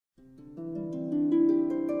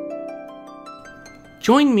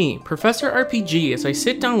Join me, Professor RPG, as I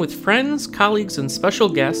sit down with friends, colleagues, and special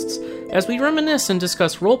guests as we reminisce and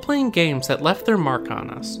discuss role-playing games that left their mark on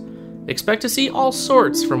us. Expect to see all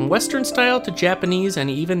sorts, from Western style to Japanese and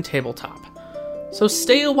even tabletop. So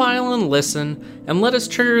stay a while and listen, and let us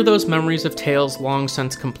trigger those memories of tales long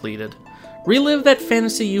since completed. Relive that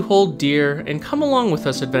fantasy you hold dear, and come along with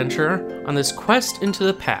us, adventurer, on this quest into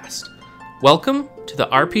the past. Welcome to the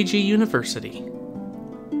RPG University.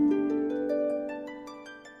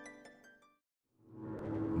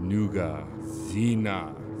 Nuga,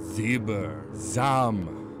 Zina, Zieber,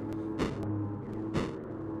 Zam.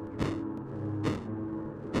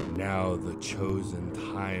 Now the chosen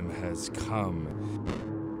time has come.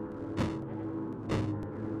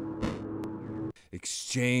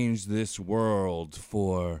 Exchange this world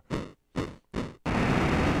for...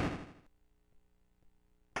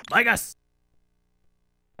 Like us!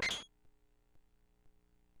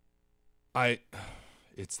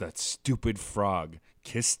 It's that stupid frog.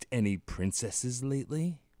 Kissed any princesses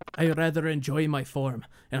lately? I rather enjoy my form,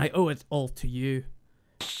 and I owe it all to you.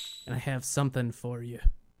 And I have something for you.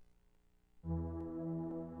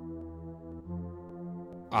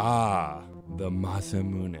 Ah, the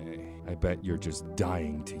Masamune. I bet you're just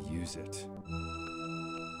dying to use it.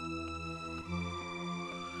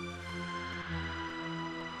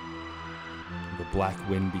 The black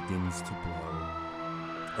wind begins to blow.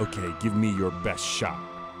 Okay, give me your best shot.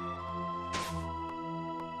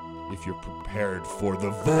 If you're prepared for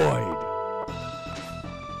the void.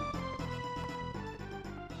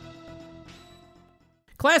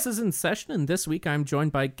 Class is in session, and this week I'm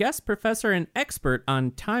joined by guest professor and expert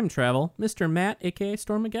on time travel, Mr. Matt, aka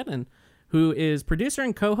Stormageddon, who is producer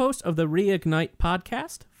and co-host of the Reignite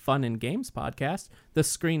podcast, Fun and Games podcast, the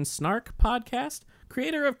Screen Snark podcast,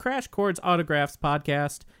 creator of Crash Chords Autographs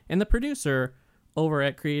podcast, and the producer over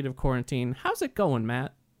at Creative Quarantine. How's it going,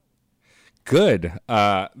 Matt? Good.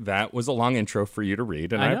 That was a long intro for you to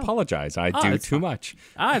read, and I apologize. I do too much.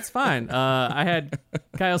 It's fine. I had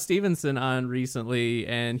Kyle Stevenson on recently,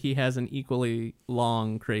 and he has an equally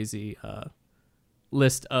long, crazy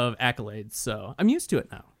list of accolades, so I'm used to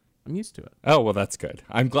it now. Oh, well, that's good.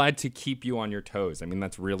 I'm glad to keep you on your toes. I mean,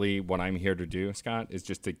 that's really what I'm here to do, Scott, is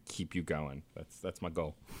just to keep you going. That's my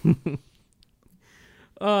goal.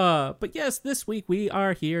 But yes, this week we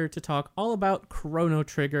are here to talk all about Chrono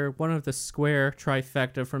Trigger, one of the Square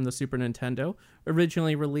trifecta from the Super Nintendo,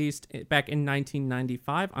 originally released back in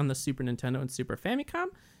 1995 on the Super Nintendo and Super Famicom.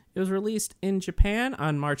 It was released in Japan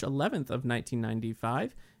on March 11th of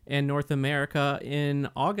 1995 and North America in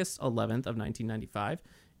August 11th of 1995.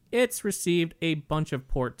 It's received a bunch of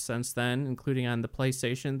ports since then, including on the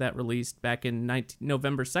PlayStation that released back in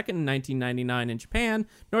November 2nd, 1999 in Japan,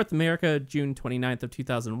 North America, June 29th of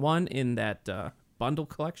 2001 in that bundle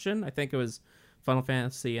collection. I think it was Final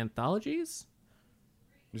Fantasy Anthologies.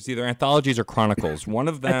 It was either Anthologies or Chronicles. One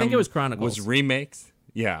of them I think it was Chronicles. Was remakes.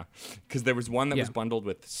 Yeah, because there was one that was bundled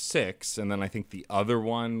with 6, and then I think the other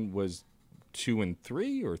one was 2 and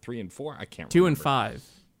 3 or 3 and 4. I can't remember. 2 and 5.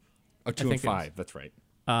 Oh, 2 and 5. That's right.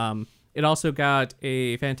 It also got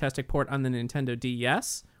a fantastic port on the Nintendo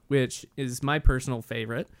DS, which is my personal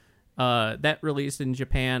favorite. That released in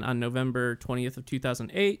Japan on November 20th of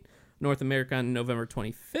 2008, North America on November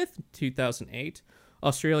 25th, 2008.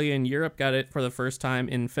 Australia and Europe got it for the first time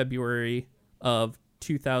in February of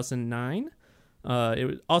 2009. It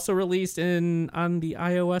was also released on the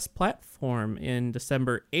iOS platform in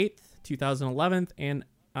December 8th, 2011, and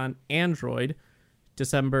on Android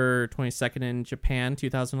December 22nd in Japan,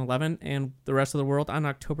 2011, and the rest of the world on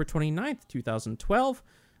October 29th, 2012.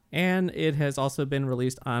 And it has also been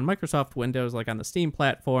released on Microsoft Windows, like on the Steam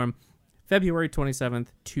platform, February 27th,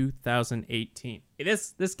 2018.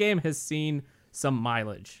 This game has seen some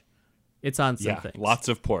mileage. It's on some things. Lots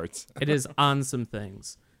of ports. It is on some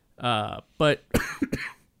things. But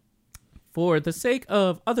for the sake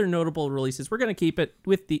of other notable releases, we're going to keep it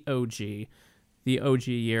with the OG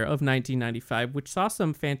year of 1995, which saw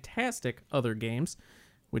some fantastic other games,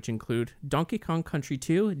 which include Donkey Kong Country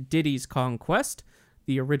 2, Diddy's Kong Quest,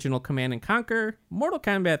 the original Command & Conquer, Mortal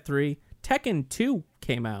Kombat 3, Tekken 2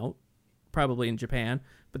 came out, probably in Japan,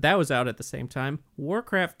 but that was out at the same time,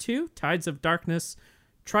 Warcraft 2, Tides of Darkness,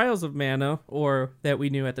 Trials of Mana, or that we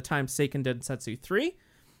knew at the time, Seiken Densetsu 3,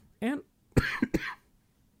 and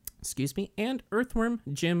and Earthworm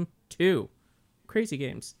Jim 2. Crazy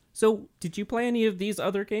games. So, did you play any of these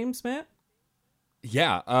other games, Matt?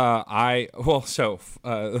 Yeah, the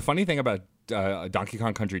funny thing about Donkey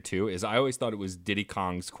Kong Country 2 is I always thought it was Diddy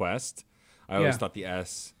Kong's Quest. I always thought the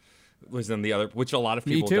S was in the other, which a lot of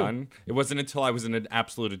people done. It wasn't until I was an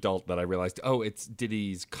absolute adult that I realized, oh, it's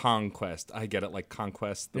Diddy's Conquest. I get it, like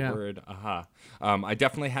conquest, the word. Aha. I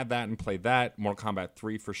definitely had that and played that. Mortal Kombat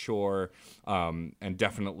 3 for sure, and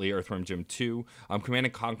definitely Earthworm Jim 2.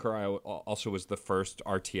 Command & Conquer I also was the first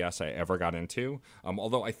RTS I ever got into.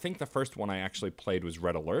 Although I think the first one I actually played was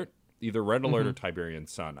Red Alert. Either Red Alert or Tiberian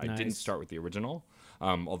Sun. I didn't start with the original,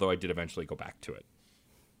 although I did eventually go back to it.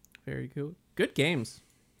 Very cool. Good games.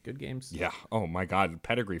 Good games. Yeah. Oh, my God.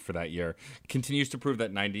 Pedigree for that year continues to prove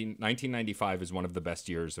that 1995 is one of the best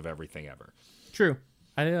years of everything ever. True.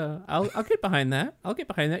 I'll get behind that. I'll get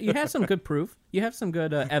behind that. You have some good proof. You have some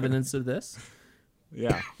good evidence of this.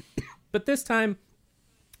 Yeah. But this time,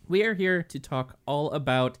 we are here to talk all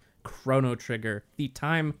about Chrono Trigger, the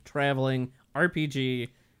time-traveling RPG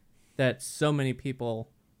that so many people...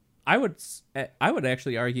 I would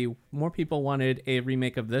actually argue more people wanted a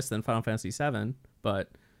remake of this than Final Fantasy VII, but...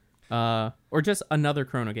 or just another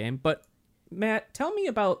Chrono game. But Matt, tell me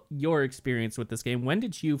about your experience with this game. When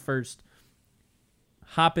did you first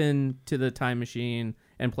hop into the time machine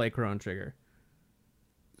and play Chrono Trigger?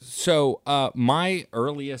 So my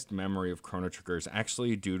earliest memory of Chrono Trigger is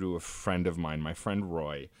actually due to a friend of mine, my friend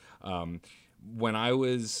Roy. When I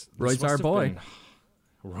was... Roy's our boy.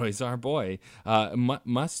 Roy's our boy.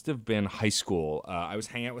 Must have been high school. I was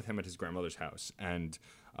hanging out with him at his grandmother's house, and...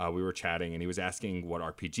 we were chatting, and he was asking what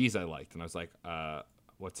RPGs I liked, and I was like,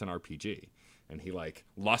 what's an RPG? And he, like,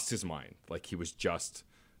 lost his mind. Like, he was just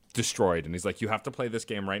destroyed, and he's like, you have to play this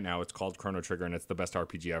game right now. It's called Chrono Trigger, and it's the best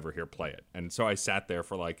RPG ever. Here, play it. And so I sat there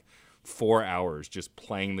for, like, 4 hours just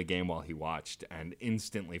playing the game while he watched, and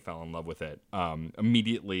instantly fell in love with it.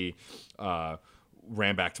 Immediately...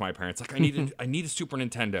 ran back to my parents like, I need a Super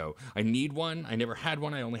Nintendo. I need one. I never had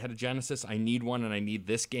one. I only had a Genesis. I need one, and I need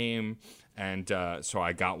this game. And so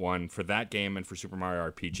I got one for that game and for Super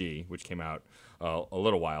Mario RPG, which came out a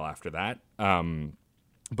little while after that.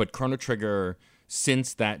 But Chrono Trigger,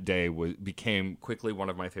 since that day, became quickly one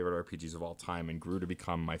of my favorite RPGs of all time and grew to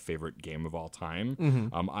become my favorite game of all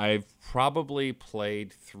time. I've probably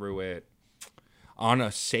played through it on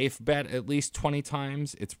a safe bet at least 20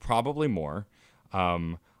 times. It's probably more.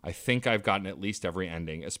 I think I've gotten at least every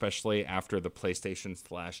ending, especially after the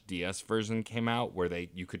PlayStation/DS version came out, where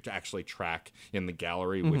you could actually track in the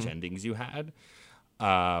gallery which endings you had.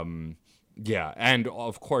 Yeah, and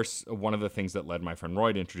of course, one of the things that led my friend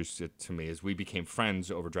Roy to introduce it to me is we became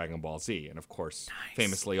friends over Dragon Ball Z, and of course,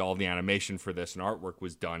 famously, all the animation for this and artwork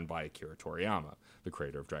was done by Akira Toriyama, the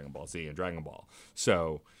creator of Dragon Ball Z and Dragon Ball.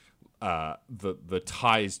 So... the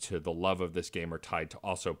ties to the love of this game are tied to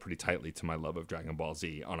also pretty tightly to my love of Dragon Ball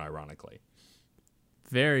Z, unironically.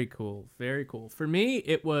 Very cool. Very cool. For me,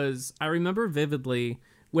 it was, I remember vividly,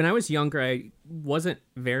 when I was younger, I wasn't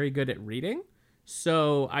very good at reading.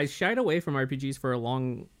 So I shied away from RPGs for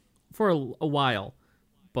a while.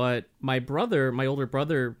 But my older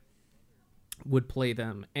brother would play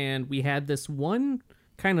them. And we had this one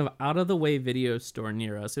kind of out of the way video store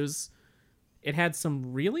near us. It had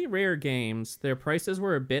some really rare games. Their prices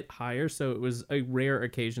were a bit higher, so it was a rare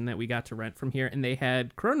occasion that we got to rent from here. And they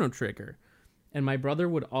had Chrono Trigger. And my brother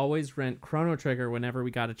would always rent Chrono Trigger whenever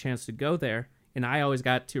we got a chance to go there. And I always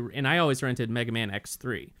rented Mega Man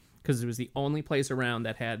X3 because it was the only place around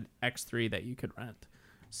that had X3 that you could rent.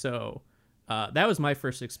 So that was my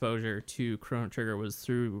first exposure to Chrono Trigger, was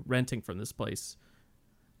through renting from this place.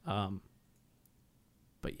 But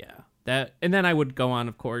yeah. And then I would go on,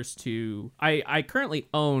 of course, to... I currently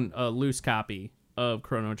own a loose copy of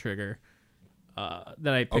Chrono Trigger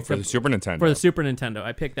that I picked for up... the Super Nintendo. For the Super Nintendo.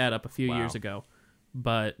 I picked that up a few years ago.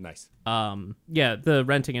 But... Nice. Yeah, the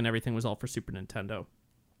renting and everything was all for Super Nintendo.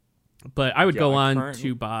 But I would go on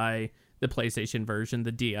to buy the PlayStation version,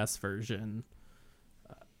 the DS version.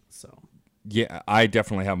 Yeah, I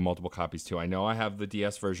definitely have multiple copies, too. I know I have the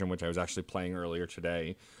DS version, which I was actually playing earlier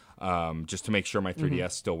today. Just to make sure my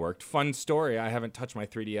 3DS still worked. Fun story, I haven't touched my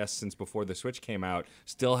 3DS since before the Switch came out.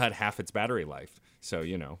 Still had half its battery life. So,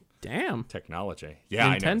 Damn. Technology.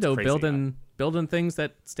 Yeah, Nintendo I know, building things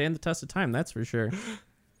that stand the test of time, that's for sure.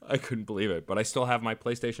 I couldn't believe it. But I still have my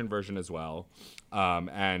PlayStation version as well.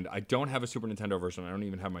 And I don't have a Super Nintendo version. I don't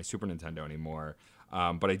even have my Super Nintendo anymore.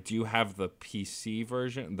 But I do have the PC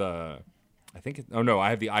version. I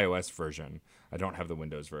have the iOS version. I don't have the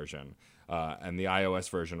Windows version. And the iOS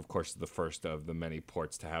version, of course, is the first of the many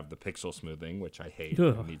ports to have the pixel smoothing, which I hate.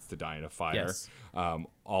 It needs to die in a fire. Yes.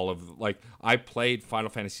 I played Final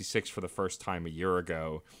Fantasy VI for the first time a year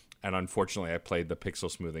ago, and unfortunately I played the pixel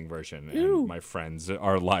smoothing version. Ew. And my friends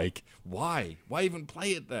are like, why? Why even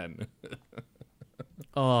play it then?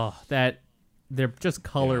 They're just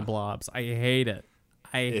color blobs. I hate it.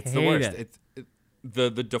 It's hate the worst. it. The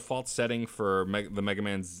default setting for the Mega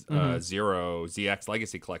Man Zero ZX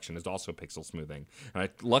Legacy Collection is also pixel smoothing. And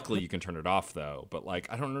luckily you can turn it off though. But like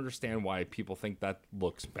I don't understand why people think that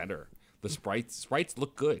looks better. The sprites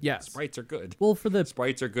look good. Yes. Sprites are good. Well, for the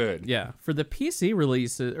Sprites are good. Yeah, for the PC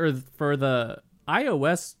releases or for the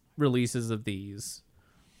iOS releases of these,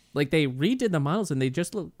 like they redid the models and they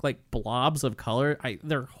just look like blobs of color.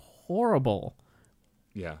 They're horrible.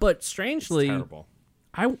 Yeah. But strangely, It's terrible.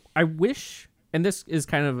 I wish, and this is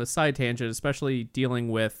kind of a side tangent, especially dealing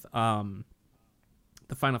with the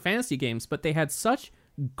Final Fantasy games, but they had such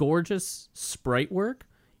gorgeous sprite work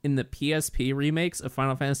in the PSP remakes of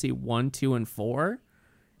Final Fantasy 1, 2, and 4.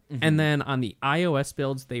 And then on the iOS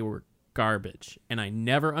builds, they were garbage. And I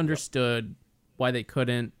never understood why they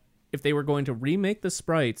couldn't, if they were going to remake the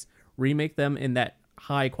sprites, remake them in that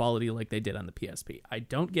high quality like they did on the PSP. I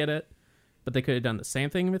don't get it, but they could have done the same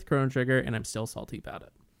thing with Chrono Trigger, and I'm still salty about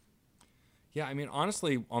it. Yeah, I mean,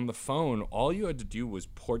 honestly, on the phone, all you had to do was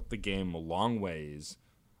port the game a long ways.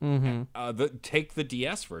 Take the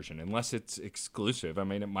DS version, unless it's exclusive. I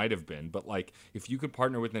mean, it might have been, but like, if you could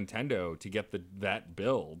partner with Nintendo to get that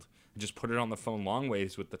build, just put it on the phone long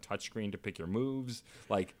ways with the touchscreen to pick your moves,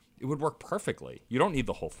 like it would work perfectly. You don't need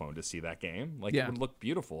the whole phone to see that game. Like it would look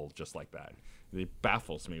beautiful just like that. It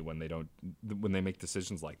baffles me when they make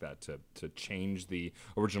decisions like that to change the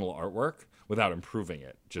original artwork without improving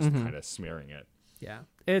it, just kind of smearing it. Yeah,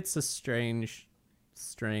 it's a strange.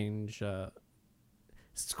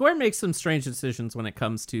 Square makes some strange decisions when it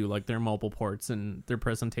comes to like their mobile ports and their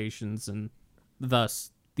presentations, and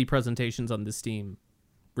thus the presentations on the Steam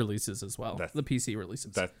releases as well. The PC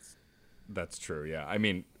releases. That's true. Yeah, I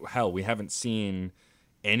mean, hell, we haven't seen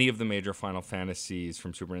any of the major Final Fantasies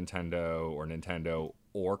from Super Nintendo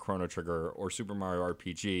or Chrono Trigger or Super Mario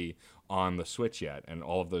RPG on the Switch yet, and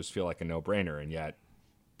all of those feel like a no-brainer, and yet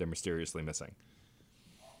they're mysteriously missing.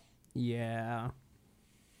 Yeah,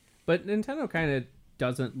 but Nintendo kind of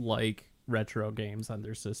doesn't like retro games on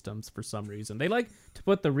their systems for some reason. They like to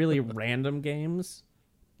put the really random games,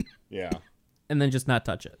 Yeah, and then just not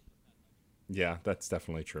touch it. yeah, that's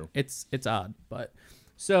definitely true. It's odd, but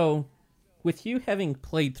so with you having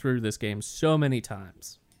played through this game so many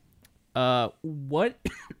times, what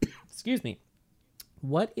excuse me,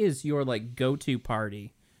 what is your like go-to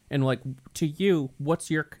party, and like to you, what's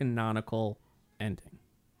your canonical ending?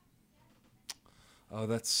 Oh,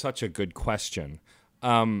 that's such a good question.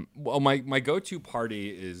 Well, my go-to party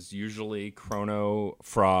is usually Chrono,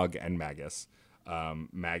 Frog, and Magus.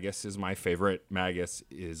 Magus is my favorite. Magus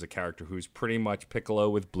is a character who's pretty much Piccolo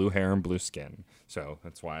with blue hair and blue skin, so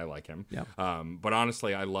that's why I like him. Yeah. But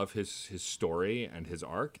honestly, I love his story and his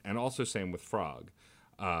arc, and also same with Frog.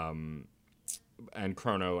 And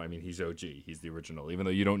Chrono, I mean, he's OG. He's the original. Even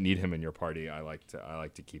though you don't need him in your party, I like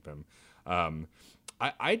to keep him.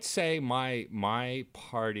 I'd say my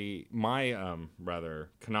rather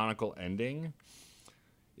canonical ending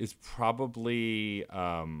is probably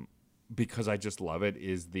because I just love it,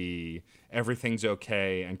 is the everything's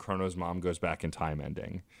okay and Chrono's mom goes back in time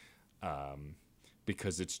ending.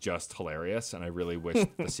 Because it's just hilarious, and I really wish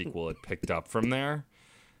the sequel had picked up from there.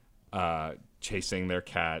 Chasing their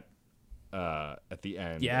cat at the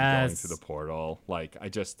end, and going through the portal. Like,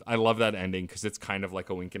 I love that ending because it's kind of like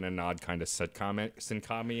a wink and a nod kind of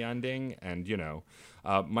sitcom ending. And, you know,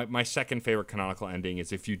 my second favorite canonical ending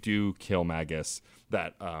is if you do kill Magus,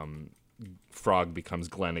 that Frog becomes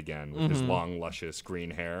Glenn again with his long, luscious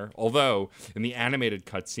green hair. Although, in the animated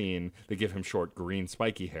cutscene, they give him short green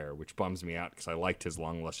spiky hair, which bums me out because I liked his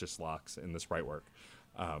long, luscious locks in the sprite work.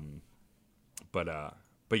 But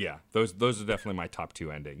yeah, those are definitely my top two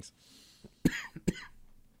endings.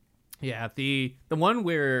 Yeah, the one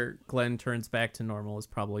where Glenn turns back to normal is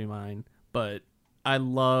probably mine, but I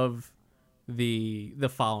love the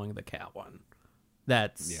following the cat one.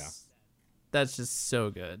 That's just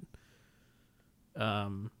so good.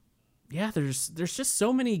 Yeah, there's just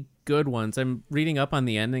so many good ones. I'm reading up on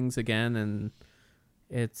the endings again, and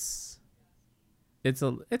it's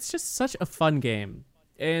just such a fun game.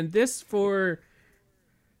 And this, for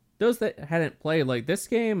those that hadn't played, like this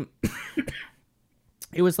game,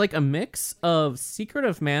 it was like a mix of Secret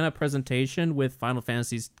of Mana presentation with Final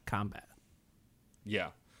Fantasy's combat. Yeah.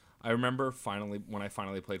 I remember when I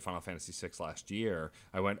finally played Final Fantasy VI last year,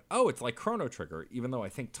 I went, oh, it's like Chrono Trigger, even though I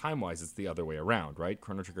think time-wise it's the other way around, right?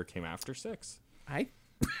 Chrono Trigger came after 6. I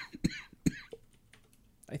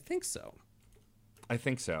think so. I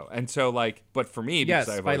think so. And so, like, but for me, because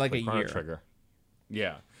I've always played Chrono Trigger.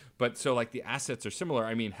 Yeah. But so, like, the assets are similar.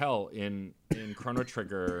 I mean, hell, in Chrono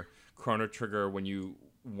Trigger, when you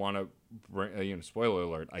want to spoiler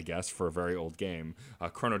alert, I guess, for a very old game,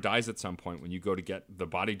 Chrono dies at some point when you go to get the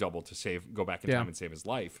body double to go back in time and save his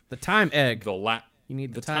life. The time egg. You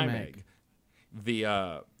need the time egg.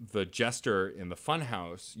 The jester in the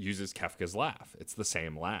funhouse uses Kefka's laugh. It's the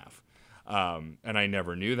same laugh. And I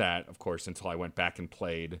never knew that, of course, until I went back and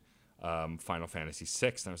played Final Fantasy VI.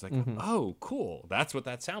 And I was like, oh, cool. That's what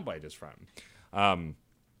that soundbite is from.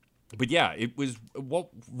 But yeah, it was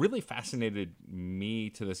what really fascinated me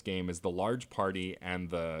to this game is the large party and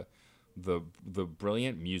the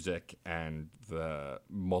brilliant music and the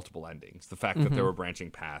multiple endings. The fact that there were branching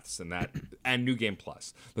paths and New Game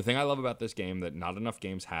Plus. The thing I love about this game that not enough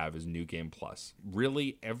games have is New Game Plus.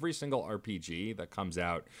 Really, every single RPG that comes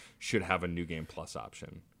out should have a New Game Plus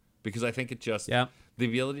option. Because I think it just the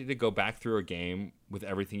ability to go back through a game with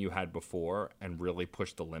everything you had before and really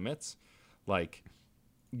push the limits, like,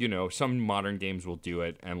 you know, some modern games will do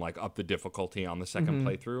it and like up the difficulty on the second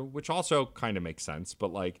playthrough, which also kind of makes sense.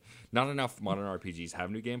 But like, not enough modern RPGs have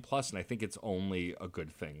New Game Plus, and I think it's only a good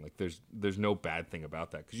thing. Like, there's no bad thing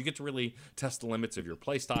about that because you get to really test the limits of your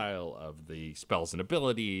playstyle, of the spells and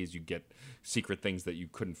abilities. You get secret things that you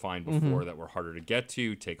couldn't find before that were harder to get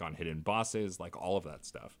to. Take on hidden bosses, like all of that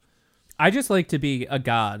stuff. I just like to be a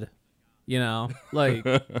god, you know, like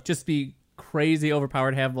just be crazy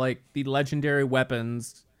overpowered, have like the legendary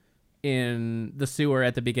weapons in the sewer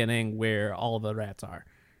at the beginning where all the rats are.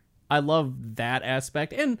 I love that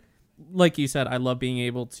aspect. And like you said, I love being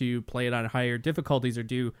able to play it on higher difficulties or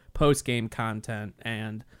do post-game content.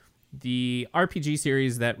 And the RPG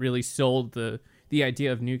series that really sold the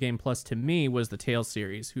idea of New Game Plus to me was the Tales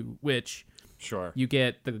series, which Sure. You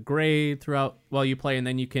get the grade throughout while you play, and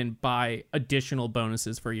then you can buy additional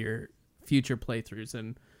bonuses for your future playthroughs.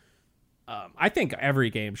 And I think every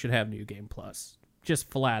game should have New Game Plus, just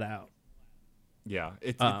flat out. Yeah,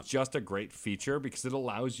 it's just a great feature because it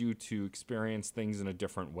allows you to experience things in a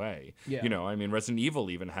different way. Yeah. You know, I mean, Resident Evil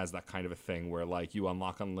even has that kind of a thing where, like, you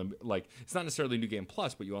unlock unlimited, like, it's not necessarily New Game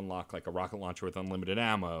Plus, but you unlock, like, a rocket launcher with unlimited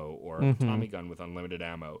ammo or a Tommy gun with unlimited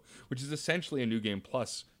ammo, which is essentially a New Game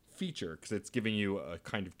Plus feature because it's giving you a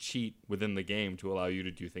kind of cheat within the game to allow you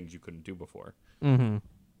to do things you couldn't do before.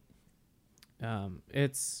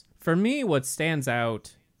 It's, for me, what stands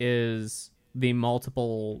out is the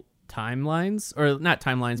multiple timelines, or not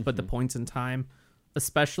timelines, but the points in time,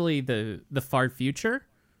 especially the far future,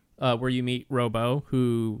 where you meet Robo,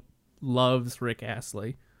 who loves Rick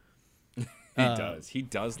Astley. He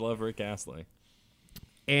does love Rick Astley.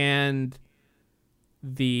 And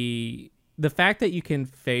the fact that you can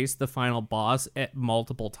face the final boss at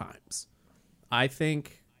multiple times, I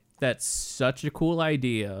think that's such a cool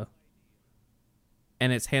idea.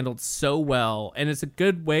 And it's handled so well, and it's a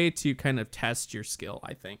good way to kind of test your skill,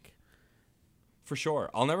 I think. For sure.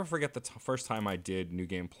 I'll never forget the first time I did New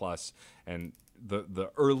Game Plus, and the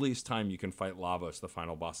earliest time you can fight Lavos, the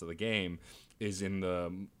final boss of the game, is in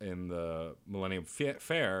the Millennium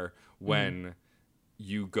Fair when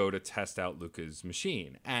you go to test out Luca's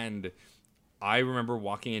machine. And I remember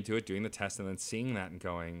walking into it, doing the test, and then seeing that and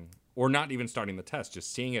going, or not even starting the test,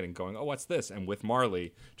 just seeing it and going, oh, what's this? And with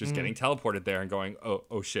Marley, just getting teleported there and going,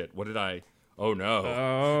 oh shit, what did I? Oh no.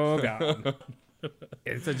 Oh god.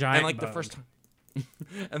 It's a giant and like bug. the first time.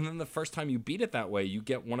 And then the first time you beat it that way, you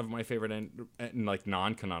get one of my favorite like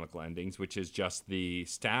non-canonical endings, which is just the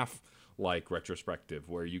staff like retrospective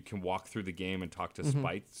where you can walk through the game and talk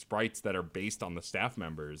to sprites that are based on the staff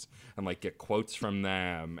members and like get quotes from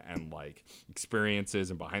them and like experiences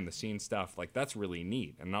and behind the scenes stuff. Like, that's really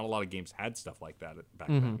neat, and not a lot of games had stuff like that back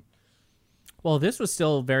then. Well, this was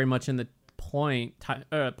still very much in the point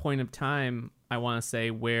of time, I want to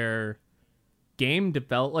say, where game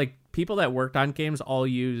like people that worked on games all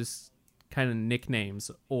use kind of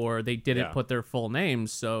nicknames, or they didn't put their full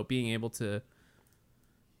names. So being able to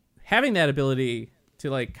having that ability to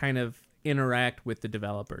like kind of interact with the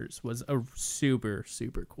developers was a super,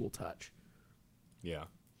 super cool touch. Yeah.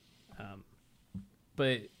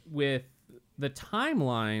 But with the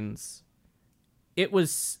timelines, it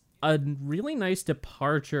was a really nice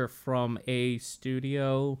departure from a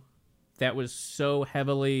studio that was so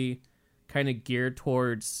heavily kind of geared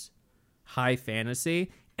towards high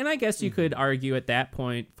fantasy. And I guess you could argue at that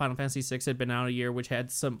point, Final Fantasy VI had been out a year, which had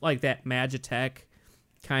some like that Magitech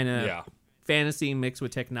kind of fantasy mixed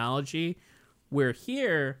with technology, where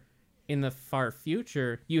here in the far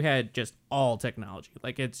future, you had just all technology.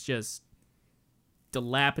 Like, it's just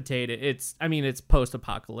dilapidated. It's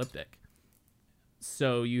post-apocalyptic.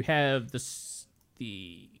 So you have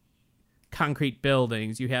the concrete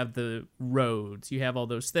buildings, you have the roads, you have all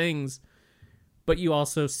those things, but you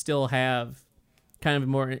also still have kind of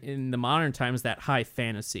more in the modern times, that high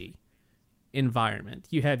fantasy environment.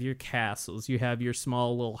 You have your castles, you have your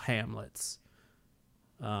small little hamlets.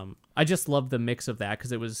 I just love the mix of that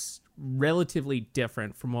because it was relatively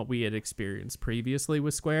different from what we had experienced previously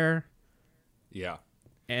with Square. Yeah.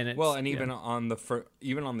 And it's, Well, and even on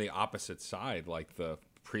the opposite side, like the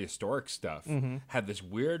prehistoric stuff had this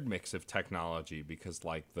weird mix of technology because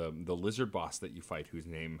like the lizard boss that you fight, whose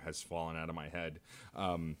name has fallen out of my head,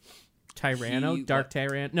 Tyranno, Dark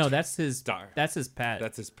Tyranno. No, that's his pet. That's his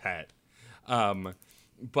pet.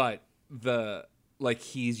 But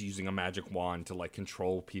he's using a magic wand to like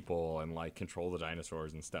control people and like control the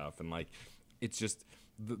dinosaurs and stuff, and like it's just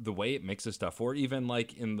the way it mixes stuff. Or even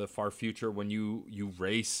like in the far future when you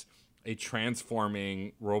race a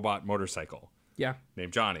transforming robot motorcycle,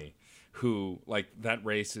 named Johnny, who like that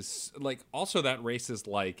race is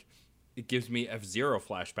like it gives me F-Zero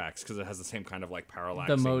flashbacks because it has the same kind of like parallaxing,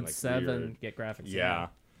 the Mode like, 7 weird. get graphics. Yeah.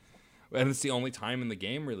 And it's the only time in the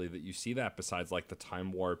game, really, that you see that besides, like, the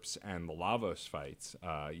Time Warps and the Lavos fights.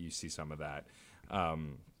 You see some of that.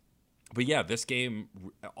 But, yeah, this game...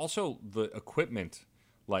 Also, the equipment,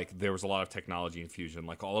 like, there was a lot of technology infusion.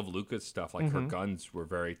 Like, all of Luca's stuff, like, her guns were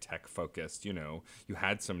very tech-focused, you know. You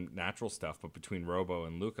had some natural stuff, but between Robo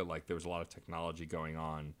and Luca, like, there was a lot of technology going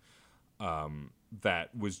on.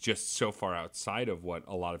 That was just so far outside of what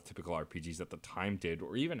a lot of typical RPGs at the time did,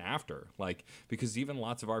 or even after. Like, because even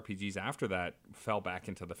lots of RPGs after that fell back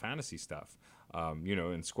into the fantasy stuff. You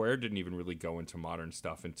know, and Square didn't even really go into modern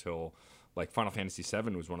stuff until, like, Final Fantasy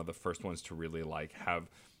VII was one of the first ones to really, like, have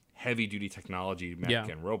heavy-duty technology, mech,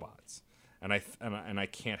 and robots. And I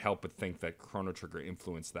can't help but think that Chrono Trigger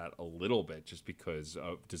influenced that a little bit, just because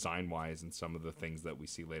of design-wise, and some of the things that we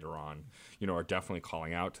see later on, you know, are definitely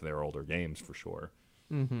calling out to their older games for sure.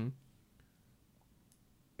 Mm-hmm.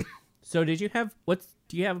 So do you have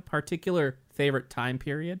a particular favorite time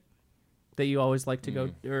period that you always like to go,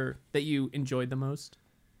 or that you enjoyed the most?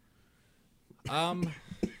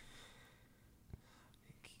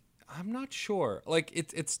 I'm not sure. Like,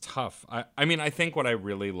 it's tough. I mean, I think what I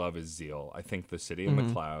really love is Zeal. I think the City in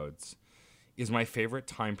the Clouds is my favorite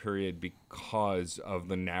time period because of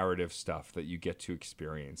the narrative stuff that you get to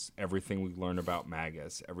experience. Everything we learn about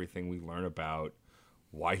Magus, everything we learn about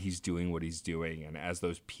why he's doing what he's doing, and as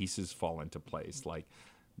those pieces fall into place, like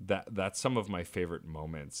that's some of my favorite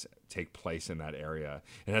moments take place in that area.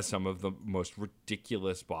 It has some of the most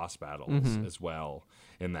ridiculous boss battles as well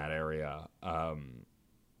in that area.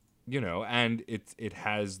 You know, and it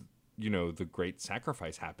has, you know, the great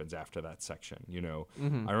sacrifice happens after that section, you know.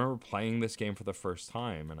 I remember playing this game for the first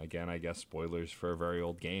time, and again, I guess spoilers for a very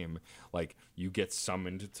old game, like, you get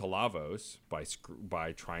summoned to Lavos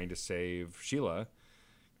by trying to save Sheila,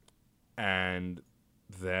 and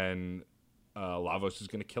then Lavos is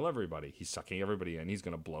going to kill everybody. He's sucking everybody in. He's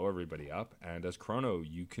going to blow everybody up, and as Chrono,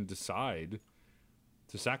 you can decide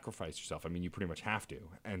to sacrifice yourself. I mean, you pretty much have to.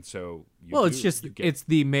 And so it's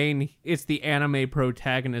the anime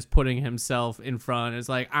protagonist putting himself in front. It's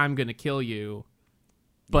like, I'm going to kill you.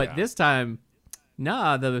 But this time,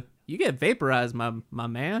 you get vaporized, my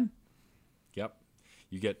man. Yep.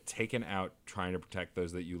 You get taken out trying to protect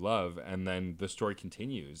those that you love, and then the story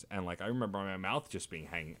continues. And like, I remember my mouth just being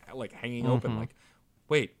hanging open, like,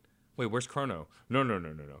 wait, where's Chrono? No.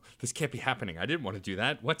 This can't be happening. I didn't want to do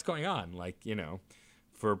that. What's going on? Like, you know,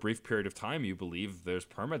 for a brief period of time, you believe there's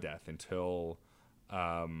permadeath until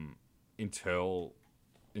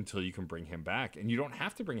you can bring him back. And you don't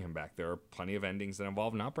have to bring him back. There are plenty of endings that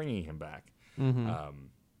involve not bringing him back,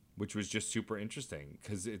 which was just super interesting,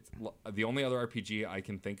 because it's the only other RPG I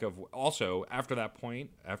can think of. Also, after that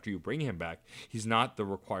point, after you bring him back, he's not the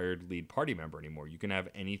required lead party member anymore. You can have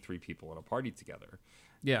any 3 people in a party together.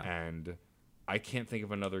 Yeah. And I can't think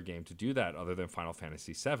of another game to do that other than Final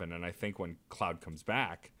Fantasy VII. And I think when Cloud comes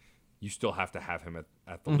back, you still have to have him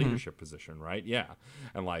at the leadership position, right? Yeah.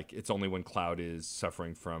 And like, it's only when Cloud is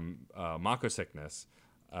suffering from Mako sickness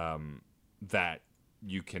that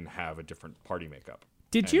you can have a different party makeup.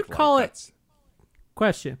 Did you call it...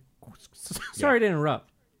 Question. Sorry to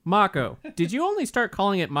interrupt. Mako. Did you only start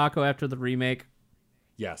calling it Mako after the remake?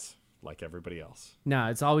 Yes. Like everybody else. No,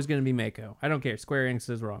 it's always going to be Mako. I don't care. Square Enix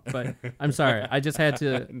is wrong, but I'm sorry. I just had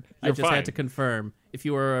to. Had to confirm if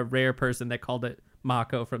you were a rare person that called it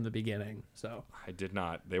Mako from the beginning. So I did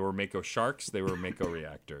not. They were Mako sharks. They were Mako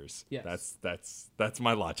reactors. Yes, that's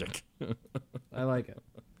my logic. I like it.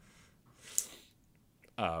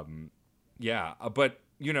 Yeah, but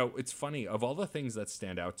you know, it's funny. Of all the things that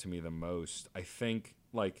stand out to me the most, I think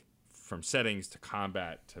like, from settings to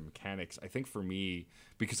combat to mechanics, I think for me,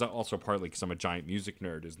 because also partly because I'm a giant music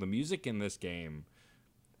nerd, is the music in this game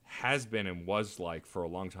has been and was like for a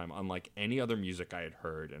long time unlike any other music I had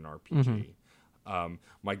heard in RPG.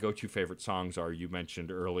 My go-to favorite songs are, you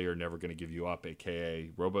mentioned earlier, Never Gonna Give You Up,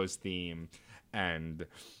 aka Robo's theme, and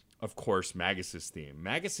of course Magus's theme.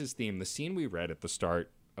 Magus's theme, the scene we read at the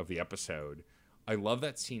start of the episode, I love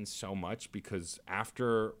that scene so much because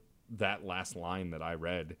after that last line that I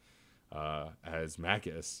read as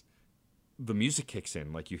Magus, the music kicks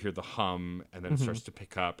in. Like, you hear the hum, and then it starts to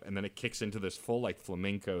pick up, and then it kicks into this full like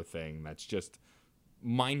flamenco thing that's just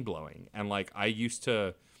mind-blowing. And like, I used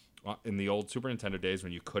to, in the old Super Nintendo days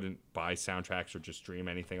when you couldn't buy soundtracks or just stream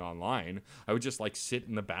anything online, I would just like sit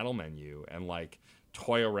in the battle menu and like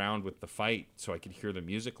toy around with the fight so I could hear the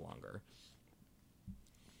music longer.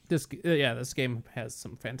 This game has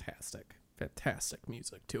some fantastic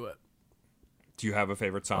music to it. Do you have a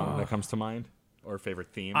favorite song that comes to mind, or a favorite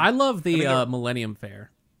theme? I love the Millennium Fair.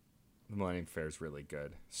 The Millennium Fair is really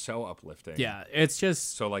good. So uplifting. Yeah, it's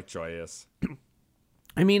just so like joyous.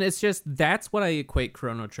 I mean, it's just, that's what I equate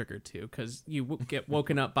Chrono Trigger to, because you get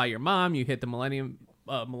woken up by your mom, you hit the Millennium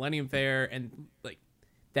Fair, and like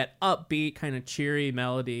that upbeat kind of cheery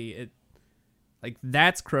melody. Like,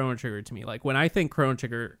 that's Chrono Trigger to me. Like, when I think Chrono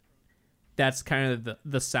Trigger, that's kind of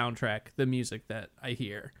the soundtrack, the music that I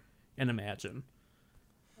hear and imagine.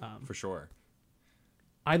 For sure.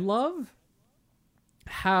 I love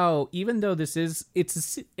how, even though this is,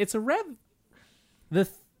 the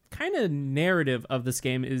kind of narrative of this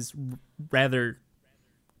game is rather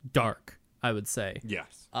dark, I would say.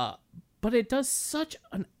 Yes. But it does such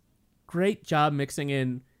a great job mixing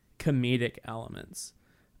in comedic elements.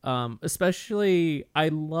 Especially, I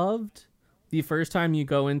loved the first time you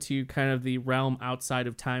go into kind of the realm outside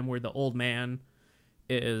of time where the old man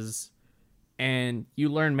is, and you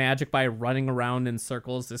learn magic by running around in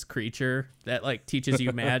circles, this creature that like teaches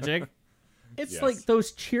you magic. It's Yes. like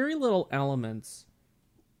those cheery little elements.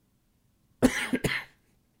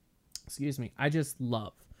 Excuse me. I just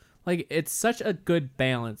love. Like, it's such a good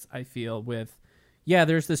balance, I feel, with, yeah,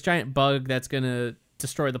 there's this giant bug that's going to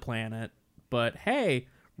destroy the planet, but hey,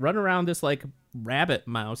 run around this like rabbit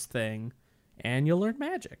mouse thing and you'll learn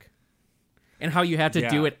magic. And how you have to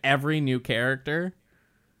do it every new character.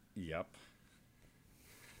 Yep.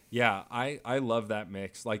 Yeah, I love that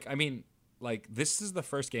mix. Like, I mean, like, this is the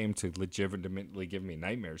first game to legitimately give me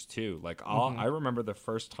nightmares too. Like, I remember the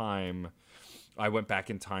first time I went back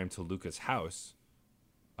in time to Luca's house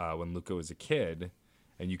when Luca was a kid,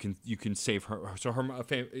 and you can save her. So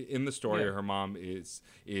in the story, her mom is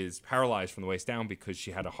paralyzed from the waist down because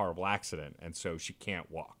she had a horrible accident, and so she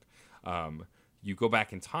can't walk. You go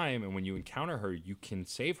back in time, and when you encounter her, you can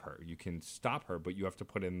save her. You can stop her, but you have to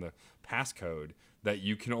put in the passcode that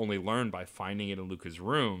you can only learn by finding it in Luca's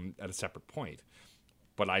room at a separate point.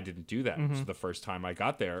 But I didn't do that. So the first time I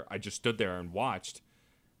got there, I just stood there and watched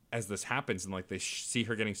as this happens, and like they see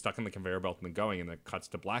her getting stuck in the conveyor belt and then going, and then it cuts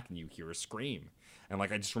to black, and you hear a scream. And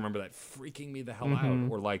like, I just remember that freaking me the hell out.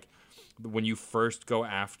 Or like when you first go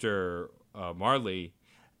after Marley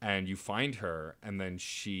and you find her, and then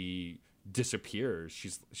she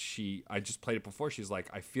disappears. I just played it before. She's like,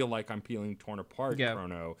 I feel like I'm feeling torn apart,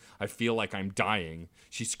 Chrono. I feel like I'm dying.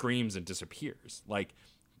 She screams and disappears. Like,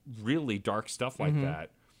 really dark stuff like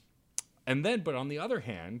that. And then, but on the other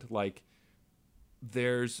hand, like,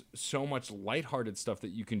 there's so much lighthearted stuff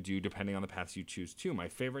that you can do depending on the paths you choose too. My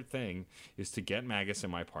favorite thing is to get Magus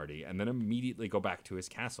in my party and then immediately go back to his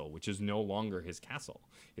castle, which is no longer his castle.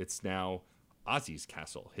 It's now Ozzy's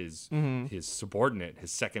castle, his subordinate,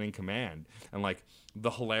 his second in command. And like,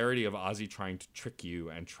 the hilarity of Ozzy trying to trick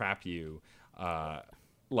you and trap you,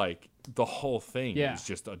 like, the whole thing is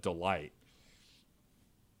just a delight.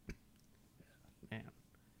 Man,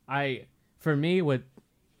 for me, what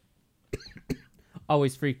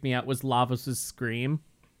always freaked me out was Lavos' scream.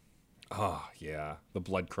 Oh yeah, the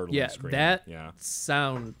blood curdling scream. That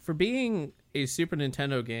sound, for being a Super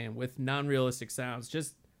Nintendo game with non-realistic sounds,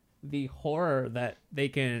 just the horror that they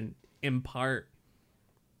can impart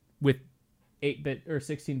with 8-bit or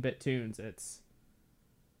 16-bit tunes, it's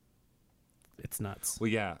nuts. Well,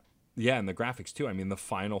 yeah, and the graphics too. I mean, the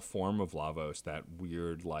final form of Lavos, that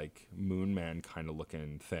weird like Moon Man kind of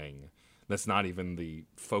looking thing. That's not even the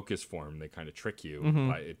focus form. They kind of trick you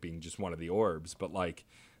by it being just one of the orbs, but like,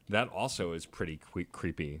 that also is pretty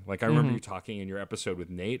creepy. Like, I remember you talking in your episode with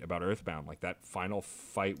Nate about Earthbound, like that final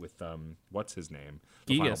fight with what's his name,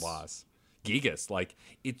 the final boss, Gigas. Like,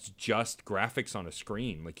 it's just graphics on a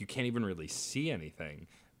screen. Like, you can't even really see anything.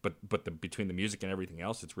 But between the music and everything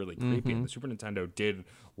else, it's really creepy. And the Super Nintendo did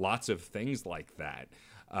lots of things like that.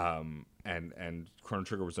 And Chrono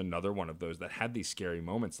Trigger was another one of those that had these scary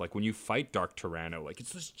moments. Like when you fight Dark Tyranno, like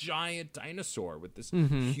it's this giant dinosaur with this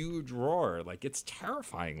huge roar. Like it's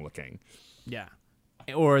terrifying looking. Yeah.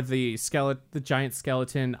 Or the giant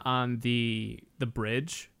skeleton on the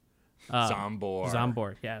bridge. Zombor.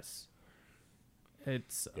 Zombor, yes.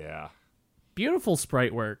 It's Yeah. beautiful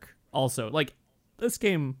sprite work also. Like this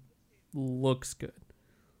game looks good.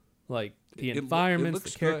 Like the environments,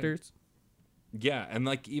 looks the characters. Yeah, and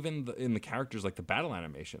like even in the characters, like the battle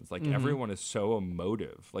animations, like everyone is so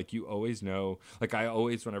emotive. Like you always know, like I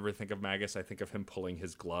always, whenever I think of Magus, I think of him pulling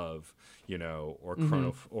his glove, you know, or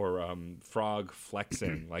Frog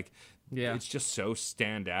flexing. Like, Yeah. it's just so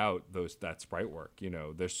stand out. That sprite work, you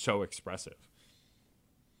know, they're so expressive.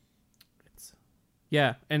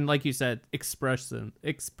 Yeah, and like you said, expression.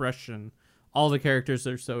 All the characters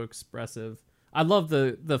are so expressive. I love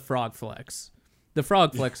the frog flex. The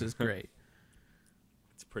frog flex is great.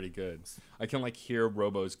 It's pretty good. I can like hear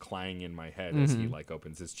Robo's clang in my head as he like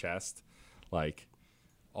opens his chest, like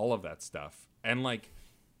all of that stuff. And like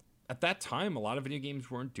at that time, a lot of video games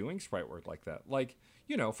weren't doing sprite work like that. Like,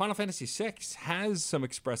 you know, Final Fantasy VI has some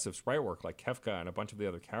expressive sprite work, like Kefka and a bunch of the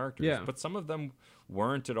other characters, Yeah. but some of them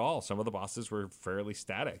weren't at all. Some of the bosses were fairly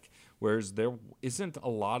static, whereas there isn't a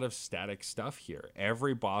lot of static stuff here.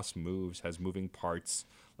 Every boss has moving parts.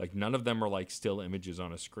 Like none of them are like still images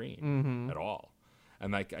on a screen at all.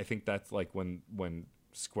 And like I think that's like when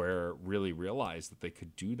Square really realized that they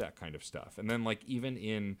could do that kind of stuff. And then like even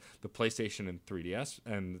in the PlayStation and 3DS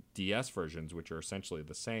and DS versions, which are essentially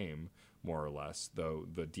the same more or less, though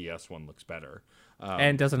the DS one looks better.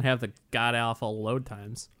 And doesn't have the god awful load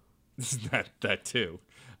times. that too.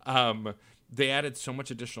 They added so much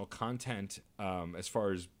additional content as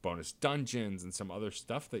far as bonus dungeons and some other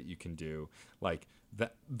stuff that you can do, like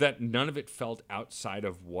that none of it felt outside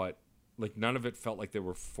of what, like none of it felt like they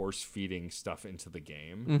were force feeding stuff into the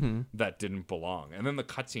game that didn't belong. And then the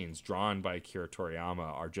cutscenes drawn by Akira Toriyama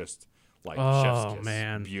are just like chef's kiss,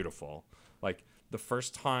 man. beautiful. Like the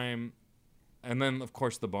first time, and then of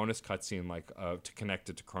course the bonus cutscene, like to connect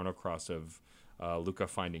it to Chrono Cross of Luca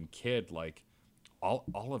finding Kid, like all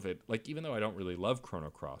of it. Like even though I don't really love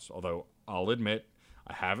Chrono Cross, although I'll admit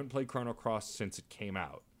I haven't played Chrono Cross since it came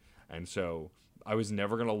out, and so I was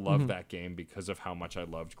never going to love that game because of how much I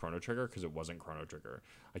loved Chrono Trigger, because it wasn't Chrono Trigger.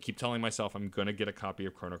 I keep telling myself I'm going to get a copy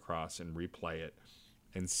of Chrono Cross and replay it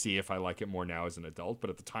and see if I like it more now as an adult, but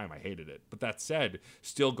at the time I hated it. But that said,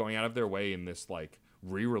 still going out of their way in this like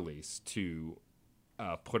re-release to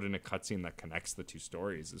put in a cutscene that connects the two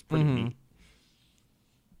stories is pretty neat.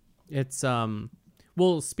 It's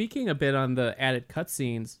well, speaking a bit on the added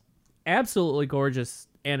cutscenes, absolutely gorgeous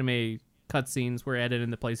anime cutscenes were added in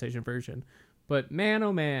the PlayStation version. But man,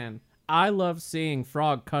 oh man, I love seeing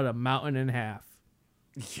Frog cut a mountain in half.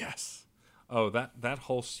 Yes. Oh, that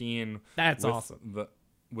whole scene. That's with awesome. The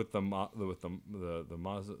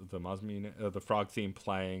frog theme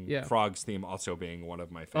playing. Yeah. Frog's theme also being one of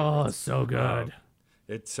my Oh, favorites. it's so good.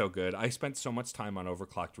 It's so good. I spent so much time on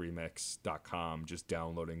overclockedremix.com just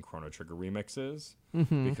downloading Chrono Trigger remixes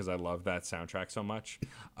because I love that soundtrack so much.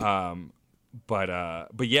 But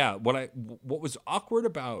yeah, what was awkward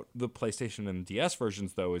about the PlayStation and DS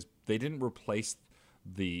versions though is they didn't replace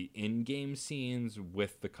the in-game scenes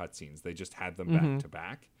with the cutscenes. They just had them back to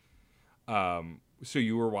back. So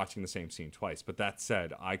you were watching the same scene twice. But that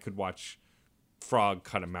said, I could watch Frog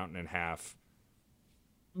cut a mountain in half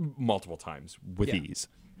multiple times with ease.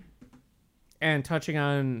 And touching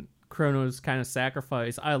on Chrono's kind of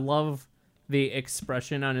sacrifice, I love the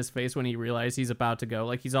expression on his face when he realizes he's about to go.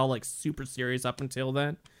 Like he's all like super serious up until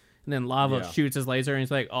then, and then Lava shoots his laser, and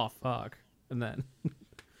he's like, "Oh fuck!" And then,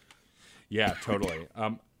 yeah, totally.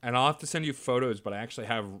 And I'll have to send you photos, but I actually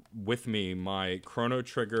have with me my Chrono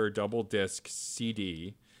Trigger double disc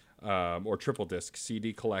CD. Or triple disc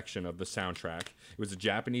CD collection of the soundtrack. It was a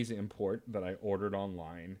Japanese import that I ordered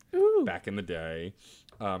online back in the day.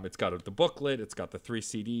 It's got the booklet, it's got the 3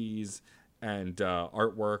 CDs, and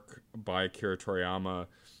artwork by Akira Toriyama.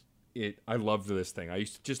 I loved this thing. I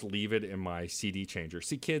used to just leave it in my CD changer.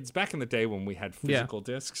 See, kids, back in the day when we had physical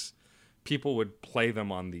discs, people would play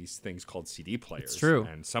them on these things called CD players. It's true.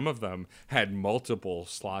 And some of them had multiple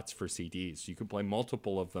slots for CDs. So you could play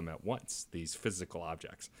multiple of them at once, these physical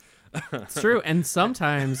objects. it's true. And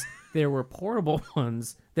sometimes there were portable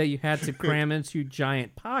ones that you had to cram into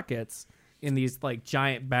giant pockets in these like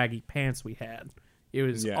giant baggy pants we had. It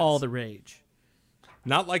was all the rage.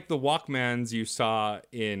 Not like the Walkmans you saw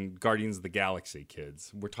in Guardians of the Galaxy,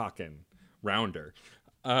 kids. We're talking rounder.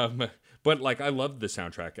 But like I loved the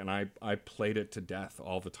soundtrack, and I played it to death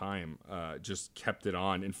all the time. Just kept it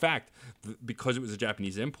on. In fact, because it was a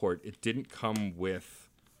Japanese import, it didn't come with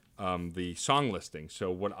the song listing.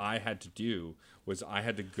 So what I had to do was I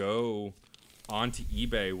had to go onto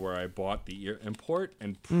eBay where I bought the import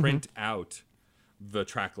and print out the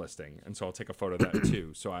track listing. And so I'll take a photo of that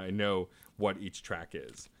too, so I know what each track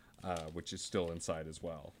is, which is still inside as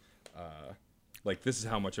well. Like, this is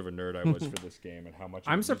how much of a nerd I was for this game, and how much.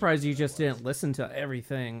 I'm surprised you just didn't listen to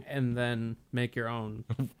everything and then make your own.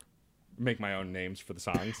 Make my own names for the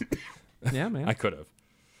songs. Yeah, man. I could have.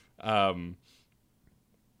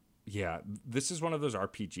 Yeah, this is one of those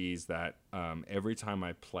RPGs that every time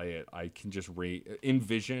I play it, I can just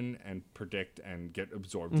envision and predict and get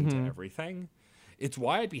absorbed into everything. It's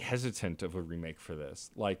why I'd be hesitant of a remake for this.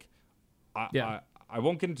 Like, I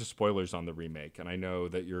won't get into spoilers on the remake, and I know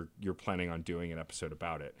that you're planning on doing an episode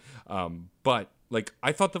about it. But like,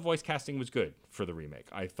 I thought the voice casting was good for the remake.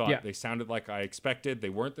 I thought they sounded like I expected. They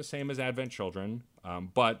weren't the same as Advent Children,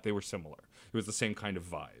 but they were similar. It was the same kind of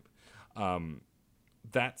vibe.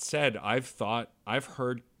 That said, I've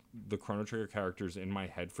heard the Chrono Trigger characters in my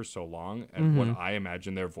head for so long, and what I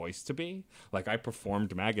imagine their voice to be. Like, I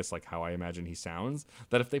performed Magus like how I imagine he sounds.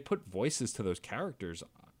 That if they put voices to those characters,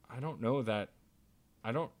 I don't know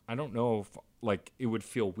if like it would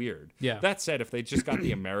feel weird. Yeah. That said, if they just got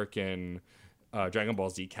the American Dragon Ball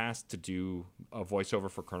Z cast to do a voiceover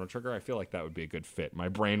for Chrono Trigger, I feel like that would be a good fit. My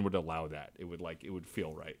brain would allow that. It would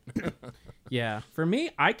feel right. Yeah. For me,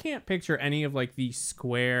 I can't picture any of like the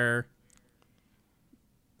Square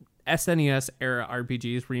SNES era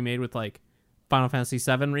RPGs remade with like Final Fantasy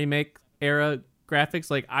VII remake era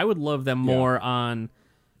graphics. Like, I would love them more on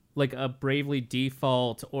like a Bravely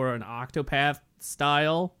Default or an Octopath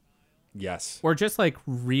style. Yes. Or just like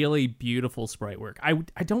really beautiful sprite work. I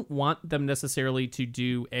don't want them necessarily to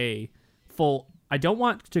do a full. I don't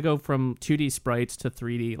want to go from 2D sprites to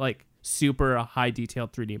 3D, like super high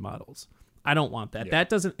detailed 3D models. I don't want that. Yeah. That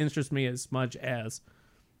doesn't interest me as much as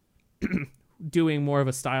doing more of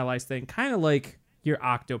a stylized thing, kind of like your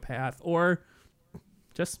Octopath, or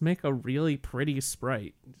just make a really pretty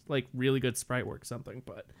sprite, like really good sprite work, something.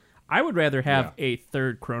 But I would rather have a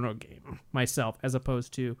third Chrono game myself as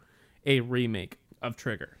opposed to a remake of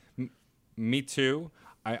Trigger. Me too.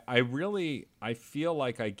 I feel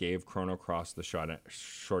like I gave Chrono Cross the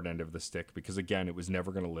short end of the stick because, again, it was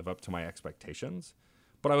never going to live up to my expectations.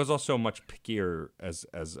 But I was also much pickier as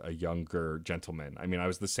a younger gentleman. I mean, I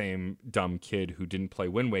was the same dumb kid who didn't play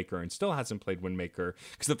Wind Waker and still hasn't played Wind Waker,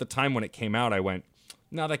 because at the time when it came out, I went,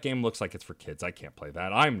 no, that game looks like it's for kids. I can't play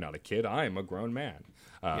that. I'm not a kid. I'm a grown man.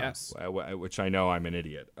 Yes. Which I know I'm an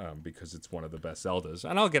idiot because it's one of the best Zeldas.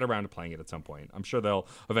 And I'll get around to playing it at some point. I'm sure they'll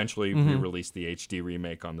eventually re-release the HD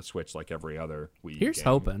remake on the Switch like every other Wii Here's game.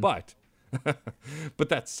 hoping. But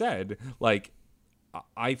that said, like,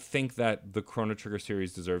 I think that the Chrono Trigger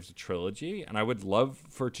series deserves a trilogy, and I would love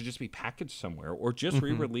for it to just be packaged somewhere, or just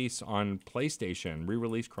re-release on PlayStation,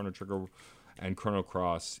 re-release Chrono Trigger and Chrono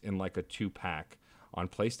Cross in like a 2-pack on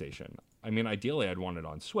PlayStation. I mean, ideally I'd want it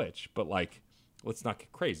on Switch, but like, let's not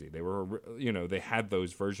get crazy. They were, they had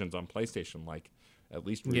those versions on PlayStation, like, at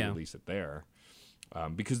least re-release it there.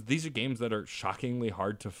 Because these are games that are shockingly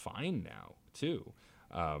hard to find now, too.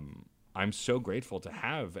 I'm so grateful to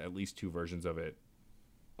have at least 2 versions of it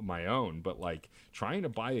my own, but like trying to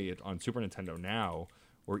buy it on Super Nintendo now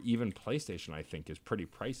or even PlayStation, I think, is pretty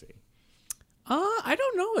pricey. I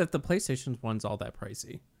don't know if the PlayStation one's all that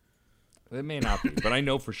pricey. It may not be, but I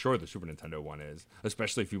know for sure the Super Nintendo one is,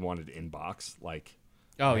 especially if you wanted in-box. Like,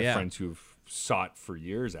 I have friends who've sought for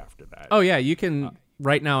years after that. Oh, yeah, you can,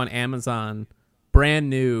 right now on Amazon, brand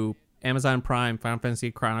new Amazon Prime Final Fantasy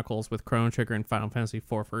Chronicles with Chrono Trigger and Final Fantasy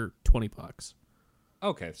IV for $20.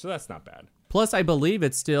 Okay, so that's not bad. Plus, I believe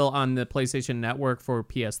it's still on the PlayStation Network for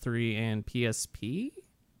PS3 and PSP.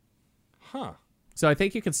 Huh. So I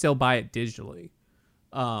think you can still buy it digitally.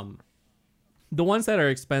 The ones that are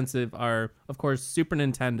expensive are, of course, Super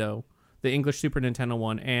Nintendo, the English Super Nintendo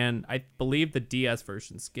one, and I believe the DS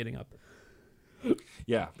version's getting up.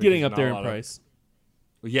 Yeah, getting up there in price.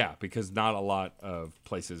 Yeah, because not a lot of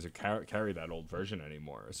places carry that old version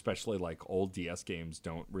anymore, especially like old DS games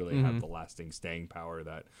don't really have the lasting staying power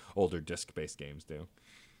that older disc-based games do.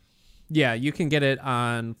 Yeah, you can get it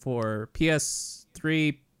on for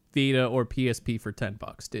PS3, Vita, or PSP for $10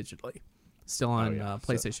 digitally. Still on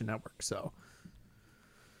PlayStation Network, so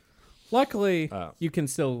luckily you can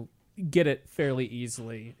still get it fairly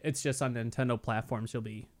easily. It's just on Nintendo platforms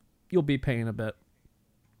you'll be paying a bit.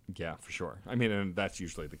 Yeah, for sure. I mean, and that's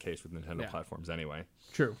usually the case with Nintendo platforms anyway.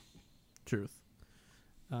 True. Truth.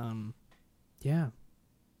 Yeah.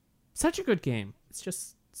 Such a good game. It's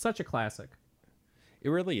just such a classic. It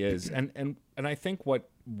really is, and I think what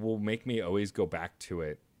will make me always go back to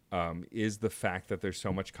it is the fact that there's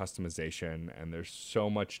so much customization and there's so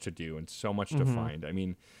much to do and so much to find. I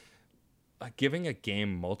mean, giving a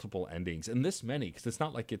game multiple endings, and this many, because it's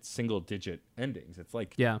not like it's single-digit endings. It's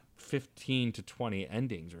like 15 to 20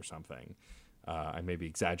 endings or something. I may be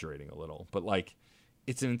exaggerating a little, but like,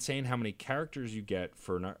 it's insane how many characters you get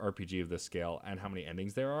for an RPG of this scale and how many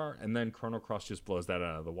endings there are. And then Chrono Cross just blows that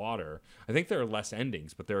out of the water. I think there are less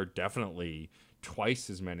endings, but there are definitely twice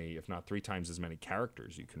as many, if not 3 times as many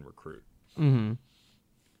characters you can recruit. Mm-hmm.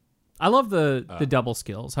 I love the double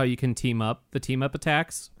skills, how you can team up, the team up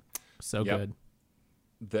attacks. So good.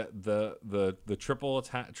 The triple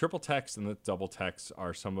text and the double text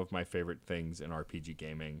are some of my favorite things in RPG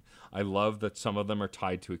gaming. I love that some of them are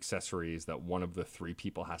tied to accessories that one of the 3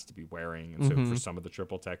 people has to be wearing, and so for some of the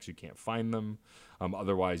triple texts you can't find them.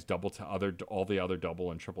 Otherwise, all the other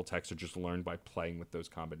double and triple texts are just learned by playing with those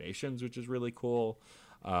combinations, which is really cool.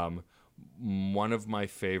 One of my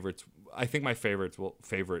favorites, I think my favorite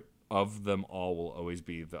of them all will always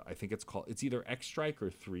be it's either X Strike or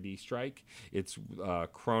 3D Strike. It's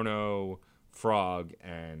Chrono, Frog,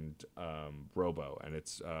 and Robo, and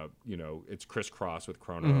it's it's crisscross with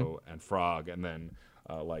Chrono and Frog, and then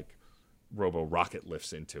like Robo rocket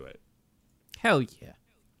lifts into it. Hell yeah.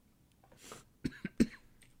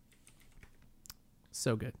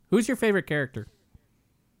 So good. Who's your favorite character?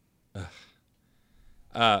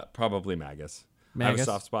 Probably Magus. I have a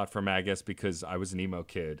soft spot for Magus because I was an emo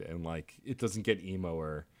kid, and like, it doesn't get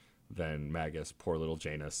emoer than Magus, poor little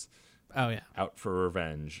Janus. Oh yeah. Out for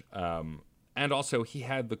revenge. And also, he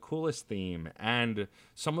had the coolest theme and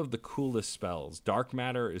some of the coolest spells. Dark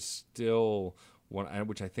Matter is still one,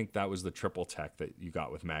 which I think that was the triple tech that you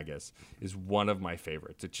got with Magus, is one of my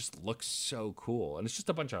favorites. It just looks so cool, and it's just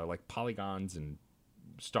a bunch of like polygons and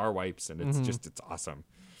star wipes, and it's awesome.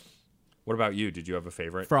 What about you? Did you have a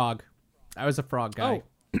favorite? Frog. I was a Frog guy.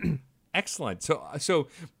 Oh, excellent. So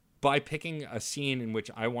by picking a scene in which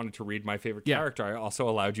I wanted to read my favorite character, I also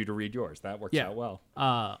allowed you to read yours. That works out well.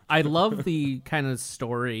 I love the kind of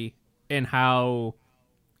story and how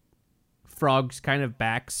Frog's kind of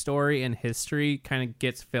backstory and history kind of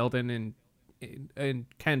gets filled in and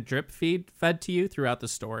kind of drip fed to you throughout the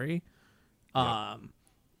story.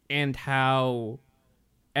 And how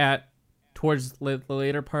towards the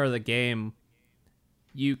later part of the game,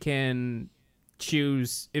 you can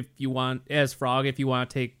choose if you want, as Frog, if you want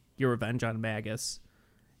to take your revenge on Magus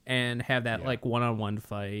and have that like one-on-one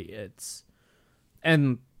fight.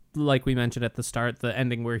 And like we mentioned at the start, the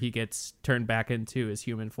ending where he gets turned back into his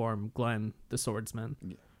human form, Glenn, the swordsman.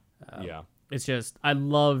 It's just, I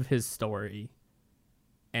love his story,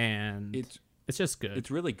 and it's just good.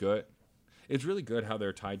 It's really good. It's really good how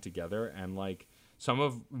they're tied together, and like,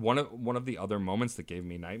 one of the other moments that gave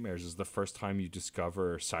me nightmares is the first time you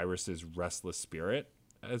discover Cyrus's restless spirit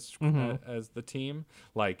as the team.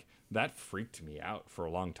 Like, that freaked me out for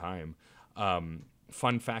a long time.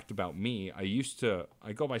 Fun fact about me, I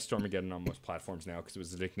go by Stormageddon on most platforms now because it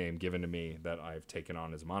was a nickname given to me that I've taken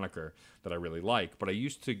on as a moniker that I really like. But I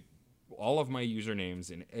used to, all of my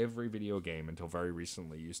usernames in every video game until very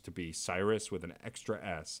recently used to be Cyrus with an extra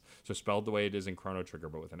S. So spelled the way it is in Chrono Trigger,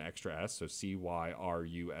 but with an extra S. So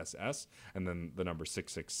Cyruss, and then the number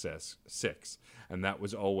 666. And that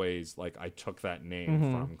was always like, I took that name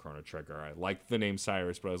from Chrono Trigger. I liked the name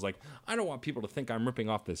Cyrus, but I was like, I don't want people to think I'm ripping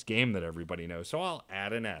off this game that everybody knows. So I'll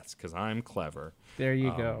add an S because I'm clever. There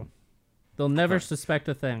you go. They'll never suspect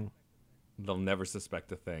a thing. They'll never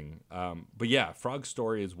suspect a thing. But yeah, Frog's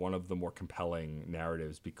story is one of the more compelling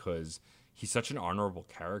narratives because he's such an honorable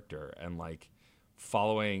character, and like,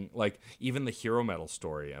 following like even the hero medal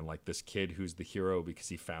story, and like this kid who's the hero because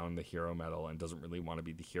he found the hero medal and doesn't really want to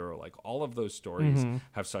be the hero. Like, all of those stories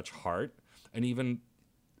have such heart, and even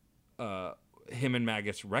him and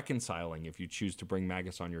Magus reconciling if you choose to bring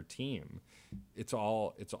Magus on your team. It's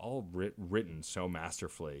all written so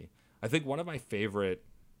masterfully. I think one of my favorite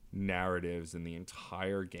narratives in the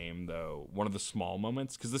entire game, though, one of the small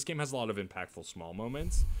moments, because this game has a lot of impactful small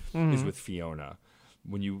moments, is with Fiona.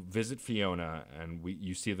 When you visit Fiona and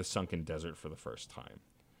you see the sunken desert for the first time.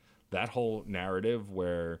 That whole narrative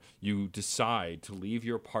where you decide to leave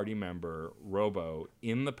your party member, Robo,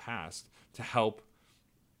 in the past to help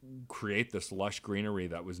create this lush greenery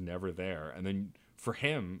that was never there. And then for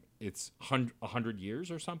him, it's 100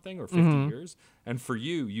 years or something, or 50 years. And for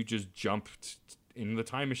you just jumped in the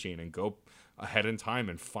time machine and go ahead in time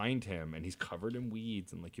and find him, and he's covered in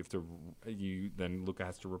weeds, and like, then Luca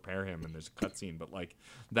has to repair him, and there's a cutscene. But like,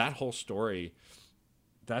 that whole story,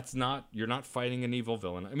 that's not, you're not fighting an evil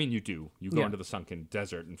villain. I mean, you do. You go Yeah. into the sunken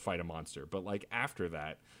desert and fight a monster. But like after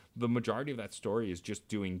that, the majority of that story is just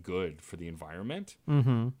doing good for the environment,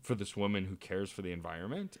 for this woman who cares for the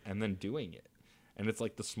environment, and then doing it. And it's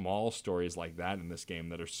like the small stories like that in this game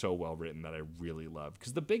that are so well written that I really love.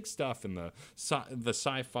 Because the big stuff and the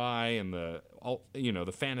sci-fi and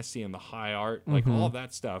the fantasy and the high art, like all of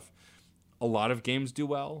that stuff, a lot of games do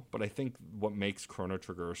well. But I think what makes Chrono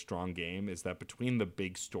Trigger a strong game is that between the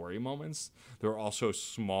big story moments, there are also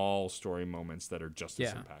small story moments that are just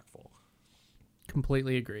as impactful.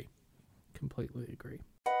 Completely agree. Completely agree.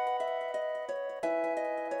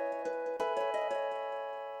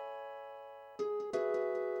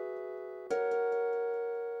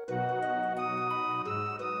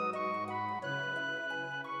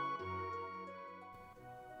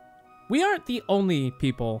 We aren't the only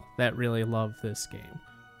people that really love this game.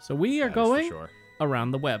 So we are That is for going sure.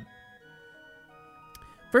 around the web.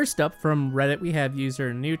 First up from Reddit, we have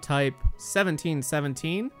user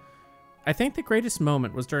newtype1717. I think the greatest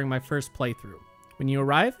moment was during my first playthrough, when you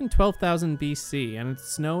arrive in 12,000 BC and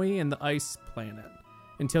it's snowy and the ice planet,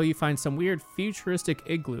 until you find some weird futuristic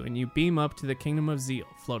igloo and you beam up to the Kingdom of Zeal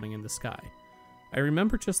floating in the sky. I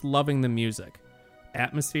remember just loving the music,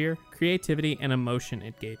 atmosphere, creativity, and emotion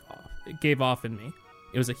it gave off in me.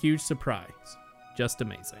 It was a huge surprise. Just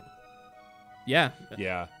amazing. Yeah.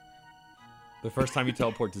 Yeah. The first time you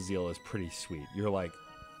teleport to Zeal is pretty sweet. You're like,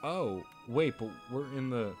 oh, wait, but we're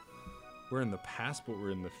in the past, but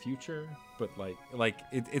we're in the future. But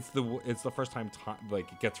it's the first time it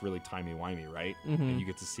gets really timey-wimey, right? And you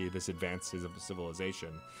get to see this advances of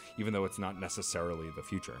civilization, even though it's not necessarily the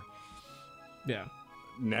future. Yeah.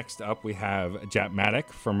 Next up, we have Japmatic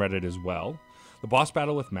from Reddit as well. The boss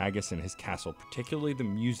battle with Magus in his castle, particularly the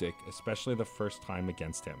music, especially the first time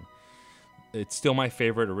against him. It's still my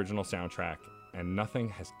favorite original soundtrack, and nothing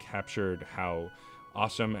has captured how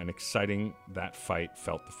awesome and exciting that fight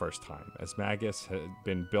felt the first time, as Magus had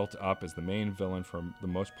been built up as the main villain for the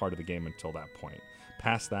most part of the game until that point.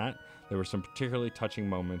 Past that, there were some particularly touching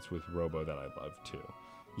moments with Robo that I loved too.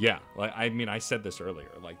 Yeah, I said this earlier.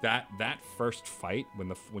 Like that first fight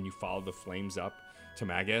when you follow the flames up to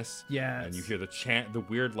Magus, yes, and you hear the chant, the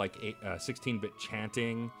weird 16-bit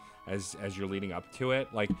chanting as you're leading up to it.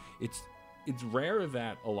 Like it's rare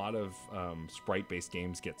that a lot of sprite-based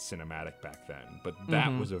games get cinematic back then, but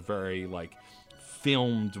that was a very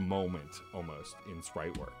filmed moment almost in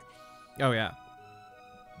sprite work. Oh yeah.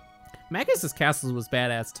 Magus's castle was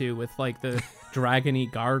badass too, with the dragony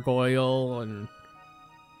gargoyle and.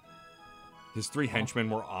 His three henchmen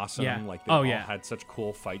were awesome. Yeah. They all had such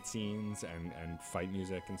cool fight scenes and fight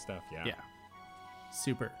music and stuff. Yeah. Yeah.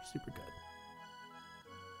 Super, super good.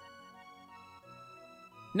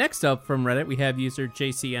 Next up from Reddit, we have user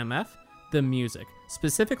JCMF, the music,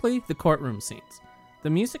 specifically the courtroom scenes. The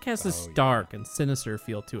music has this dark and sinister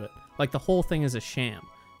feel to it, like the whole thing is a sham.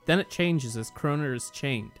 Then it changes as Kroner is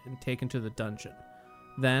chained and taken to the dungeon.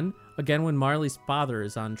 Then, again when Marley's father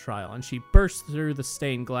is on trial and she bursts through the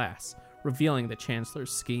stained glass, revealing the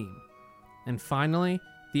Chancellor's scheme. And finally,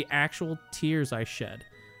 the actual tears I shed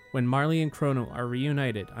when Marley and Chrono are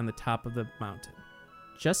reunited on the top of the mountain.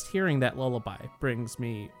 Just hearing that lullaby brings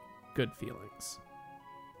me good feelings.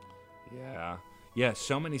 Yeah. Yeah,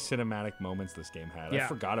 so many cinematic moments this game had. Yeah. I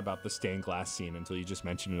forgot about the stained glass scene until you just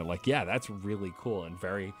mentioned it. That's really cool and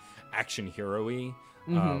very action hero-y.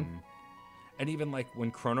 And even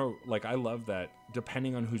when Chrono, I love that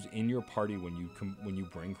depending on who's in your party when you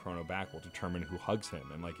bring Chrono back will determine who hugs him.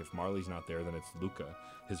 And if Marley's not there, then it's Luca,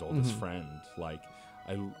 his oldest friend.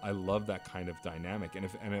 I love that kind of dynamic. And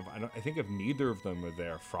I think if neither of them are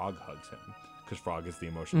there, Frog hugs him because Frog is the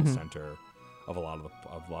emotional center of a lot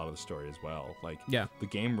of the story as well. The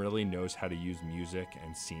game really knows how to use music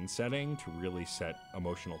and scene setting to really set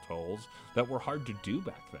emotional tolls that were hard to do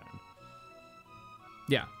back then.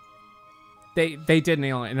 Yeah. They did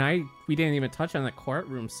nail it, and we didn't even touch on the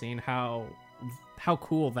courtroom scene. How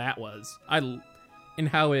cool that was. And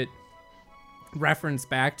how it referenced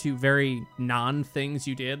back to very non-things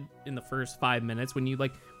you did in the first 5 minutes when you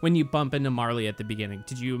bump into Marley at the beginning.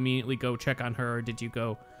 Did you immediately go check on her, or did you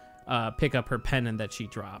go pick up her pendant that she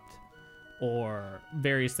dropped, or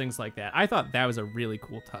various things like that? I thought that was a really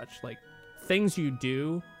cool touch. Things you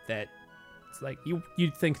do that it's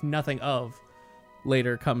you'd think nothing of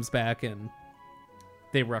later comes back and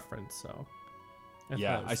they reference. So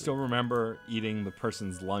I still remember eating the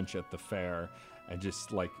person's lunch at the fair and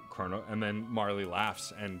just Chrono, and then Marley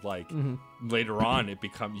laughs, and later on it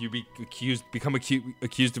become accused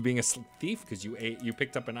of being a thief because you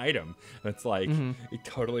picked up an item. That's it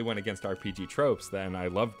totally went against RPG tropes. Then I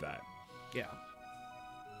loved that. Yeah.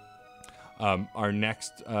 Our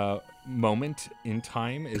next moment in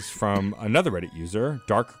time is from another Reddit user,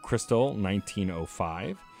 Dark Crystal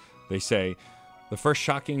 1905. They say, the first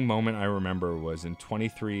shocking moment I remember was in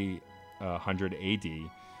 2300 AD,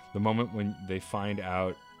 the moment when they find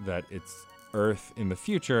out that it's Earth in the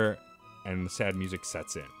future and the sad music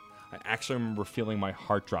sets in. I actually remember feeling my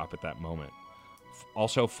heart drop at that moment.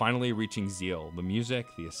 Also, finally reaching Zeal, the music,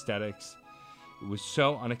 the aesthetics. It was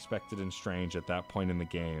so unexpected and strange at that point in the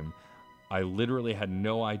game. I literally had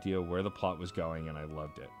no idea where the plot was going, and I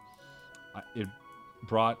loved it. It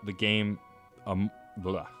brought the game... I'm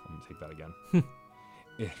going to take that again.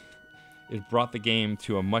 It brought the game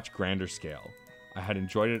to a much grander scale. I had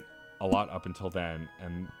enjoyed it a lot up until then,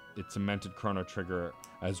 and it cemented Chrono Trigger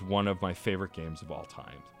as one of my favorite games of all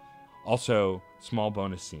time. Also, small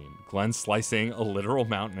bonus scene, Glenn slicing a literal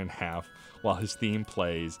mountain in half while his theme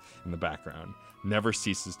plays in the background. Never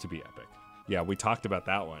ceases to be epic. Yeah, we talked about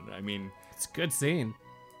that one. I mean... It's a good scene.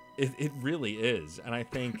 It really is. And I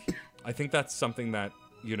think that's something that,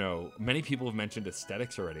 you know, many people have mentioned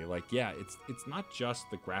aesthetics already. Like, yeah, it's not just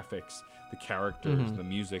the graphics, the characters, the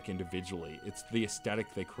music individually. It's the aesthetic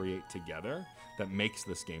they create together that makes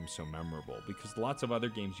this game so memorable. Because lots of other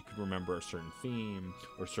games you could remember a certain theme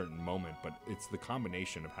or a certain moment, but it's the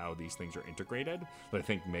combination of how these things are integrated that I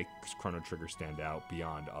think makes Chrono Trigger stand out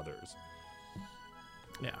beyond others.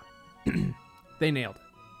 Yeah. They nailed it.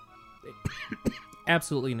 They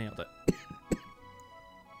absolutely nailed it.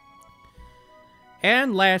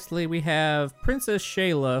 And lastly, we have Princess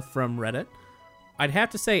Shayla from Reddit. I'd have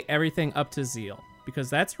to say everything up to Zeal, because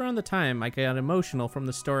that's around the time I got emotional from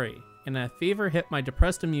the story, and a fever hit my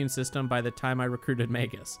depressed immune system by the time I recruited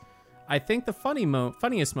Magus. I think the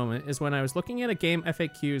funniest moment is when I was looking at a game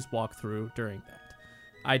FAQs walkthrough during that.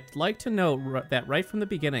 I'd like to note that right from the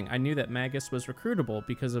beginning, I knew that Magus was recruitable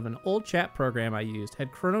because of an old chat program I used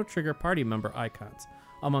had Chrono Trigger party member icons,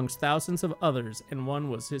 amongst thousands of others, and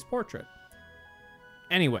one was his portrait.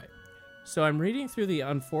 Anyway, so I'm reading through the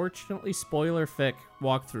unfortunately spoiler-fic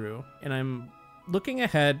walkthrough, and I'm looking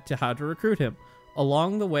ahead to how to recruit him.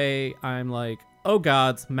 Along the way, I'm like, oh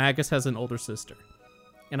gods, Magus has an older sister.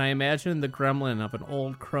 And I imagine the gremlin of an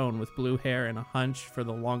old crone with blue hair and a hunch for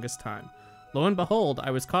the longest time. Lo and behold,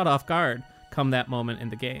 I was caught off guard come that moment in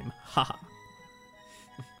the game. Haha.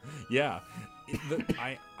 Yeah.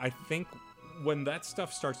 I think when that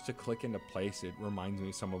stuff starts to click into place, it reminds me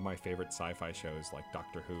of some of my favorite sci-fi shows like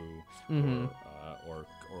Doctor Who or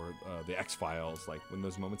The X-Files. Like when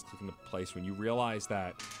those moments click into place, when you realize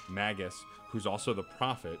that Magus, who's also the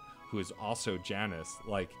Prophet, who is also Janus,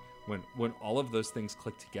 like when all of those things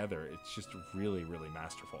click together, it's just really, really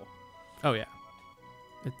masterful. Oh yeah.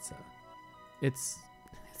 It's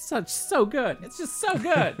so good. It's just so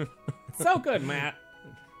good. It's so good, Matt.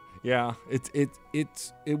 Yeah, it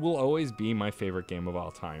will always be my favorite game of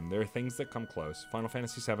all time. There are things that come close. Final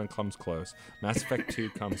Fantasy VII comes close. Mass Effect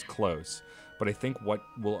 2 comes close. But I think what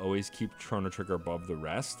will always keep Chrono Trigger above the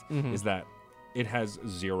rest is that it has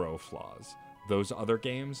zero flaws. Those other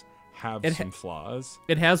games have some flaws.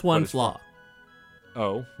 It has one flaw.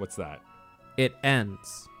 Oh, what's that? It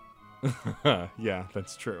ends. Yeah,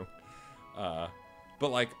 that's true.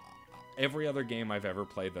 But like every other game I've ever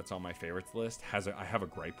played that's on my favorites list I have a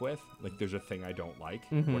gripe with. Like there's a thing I don't like,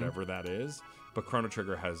 whatever that is. But Chrono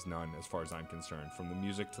Trigger has none as far as I'm concerned. From the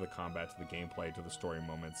music to the combat to the gameplay to the story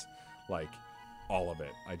moments, like all of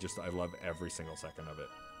it. I love every single second of it.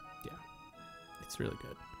 Yeah, it's really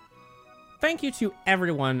good. Thank you to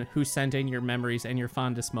everyone who sent in your memories and your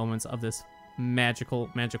fondest moments of this magical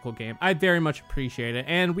game. I very much appreciate it.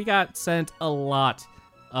 And we got sent a lot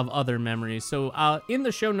of other memories. So in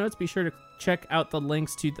the show notes, be sure to check out the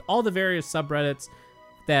links to all the various subreddits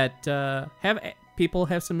that people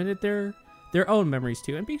have submitted their own memories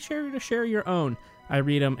to. And be sure to share your own. I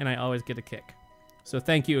read them and I always get a kick. So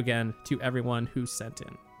thank you again to everyone who sent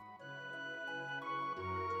in.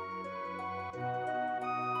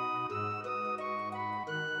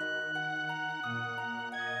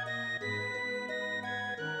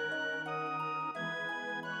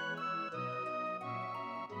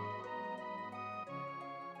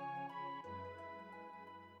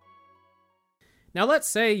 Now, let's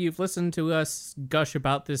say you've listened to us gush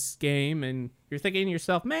about this game and you're thinking to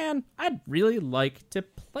yourself, man, I'd really like to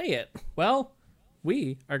play it. Well,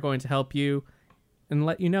 we are going to help you and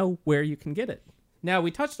let you know where you can get it. Now,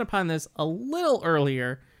 we touched upon this a little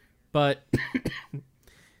earlier, but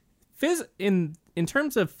in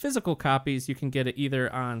terms of physical copies, you can get it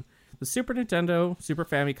either on the Super Nintendo, Super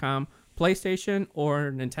Famicom, PlayStation,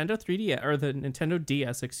 or Nintendo 3DS, or the Nintendo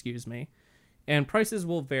DS, excuse me. And prices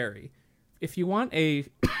will vary. If you want a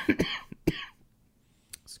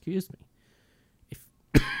excuse me.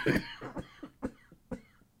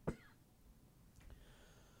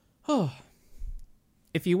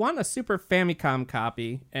 If you want a Super Famicom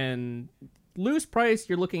copy and loose price,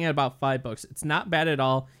 you're looking at about $5. It's not bad at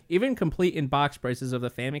all. Even complete in box prices of the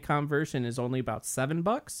Famicom version is only about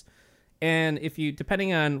 $7. And if you,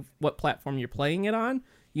 depending on what platform you're playing it on,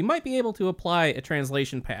 you might be able to apply a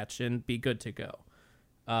translation patch and be good to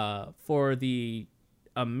go. For the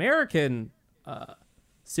American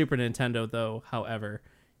Super Nintendo, though, however,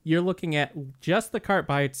 you're looking at just the cart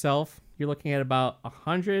by itself. You're looking at about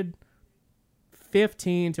 $115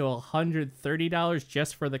 to $130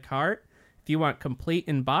 just for the cart. If you want complete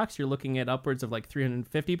in box, you're looking at upwards of like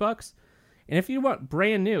 $350. And if you want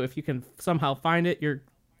brand new, if you can somehow find it, you're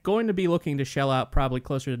going to be looking to shell out probably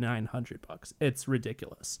closer to $900. It's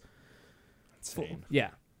ridiculous. Insane. Yeah.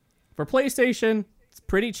 For PlayStation, it's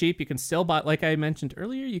pretty cheap. You can still buy, like I mentioned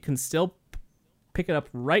earlier, you can still pick it up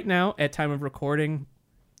right now at time of recording,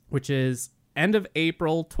 which is end of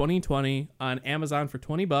April 2020 on Amazon for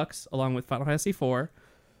 $20 along with Final Fantasy IV.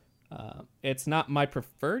 It's not my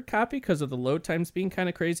preferred copy because of the load times being kind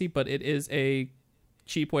of crazy, but it is a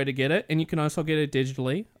cheap way to get it. And you can also get it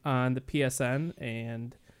digitally on the PSN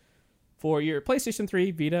and for your PlayStation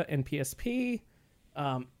 3, Vita, and PSP.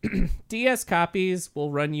 DS copies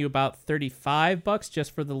will run you about $35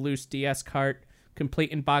 just for the loose DS cart,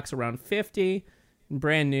 complete in box around $50, and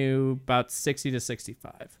brand new about $60 to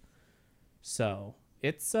 $65. So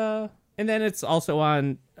it's and then it's also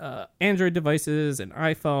on Android devices and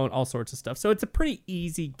iPhone, all sorts of stuff. So it's a pretty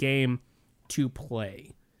easy game to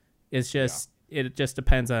play. It's just it just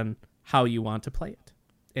depends on how you want to play it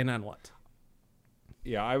and on what.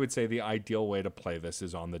 Yeah, I would say the ideal way to play this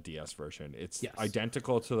is on the DS version. It's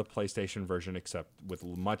identical to the PlayStation version, except with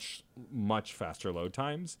much, much faster load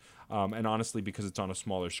times. And honestly, because it's on a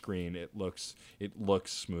smaller screen, it looks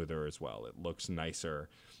smoother as well. It looks nicer.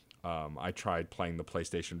 I tried playing the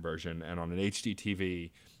PlayStation version, and on an HD TV,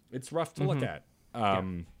 it's rough to look at.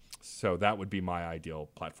 So that would be my ideal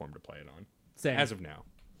platform to play it on. Same. As of now.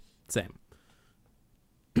 Same.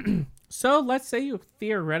 So let's say you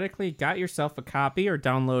theoretically got yourself a copy or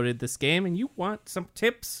downloaded this game and you want some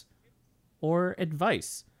tips or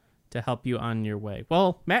advice to help you on your way.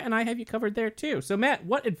 Well, Matt and I have you covered there too. So Matt,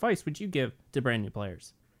 what advice would you give to brand new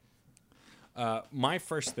players? My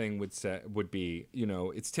first thing would be,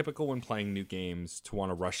 it's typical when playing new games to want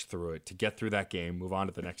to rush through it, to get through that game, move on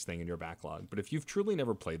to the next thing in your backlog. But if you've truly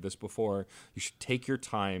never played this before, you should take your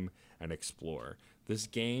time and explore. This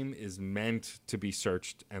game is meant to be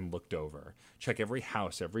searched and looked over. Check every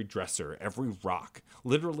house, every dresser, every rock.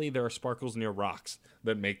 Literally, there are sparkles near rocks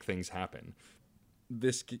that make things happen.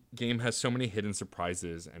 This game has so many hidden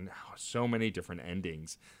surprises and so many different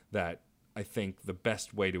endings that I think the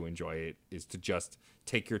best way to enjoy it is to just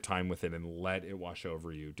take your time with it and let it wash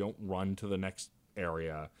over you. Don't run to the next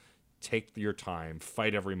area. Take your time,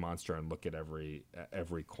 fight every monster, and look at every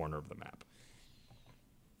corner of the map.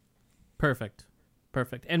 Perfect.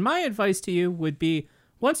 And my advice to you would be,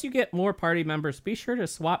 once you get more party members, be sure to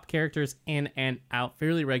swap characters in and out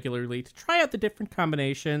fairly regularly to try out the different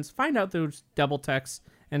combinations, find out those double text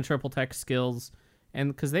and triple text skills,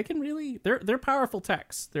 and because they can really, they're powerful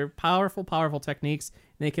techs. They're powerful techniques,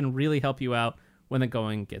 and they can really help you out when the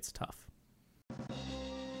going gets tough.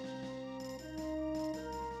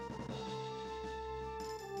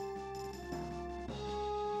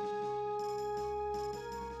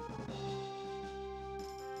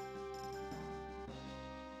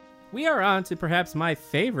 We are on to perhaps my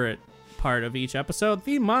favorite part of each episode,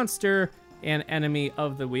 the monster and enemy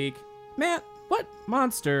of the week. Matt, what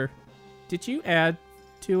monster did you add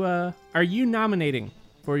to, are you nominating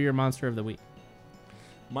for your monster of the week?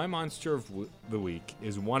 My monster of the week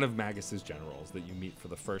is one of Magus's generals that you meet for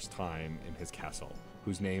the first time in his castle,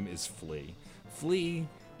 whose name is Flea. Flea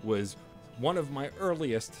was one of my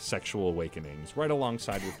earliest sexual awakenings, right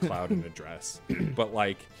alongside with Cloud in a dress. But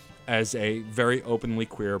as a very openly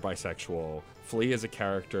queer bisexual, Flea is a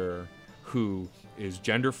character who is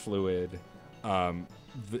gender fluid.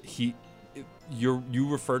 You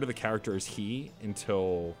refer to the character as he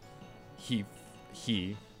until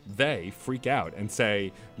they freak out and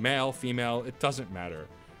say male, female, it doesn't matter.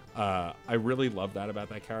 I really love that about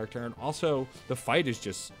that character. And also the fight is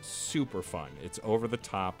just super fun. It's over the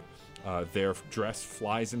top. Their dress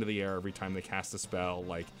flies into the air every time they cast a spell.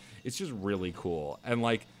 It's just really cool. And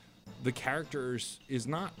the characters is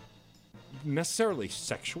not necessarily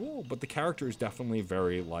sexual, but the character is definitely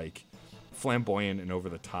very flamboyant and over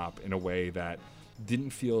the top in a way that didn't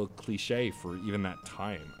feel cliche for even that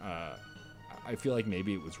time. I feel like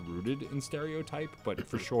maybe it was rooted in stereotype, but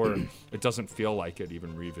for sure it doesn't feel like it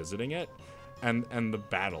even revisiting it. and the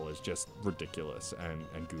battle is just ridiculous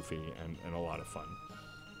and goofy and a lot of fun.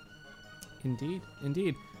 Indeed,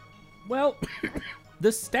 indeed. Well, the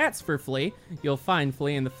stats for Flea. You'll find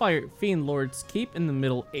Flea in the Fiend Lord's Keep in the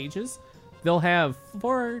Middle Ages. They'll have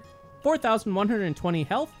 4,120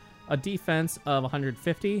 health, a defense of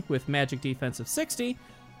 150 with magic defense of 60.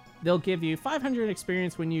 They'll give you 500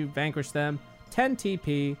 experience when you vanquish them, 10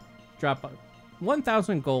 TP, drop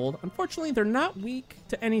 1,000 gold. Unfortunately, they're not weak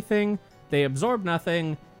to anything. They absorb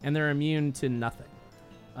nothing, and they're immune to nothing.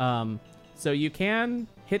 So you can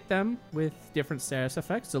hit them with different status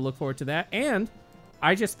effects, so look forward to that. And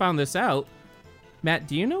I just found this out. Matt,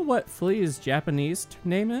 do you know what Flea's Japanese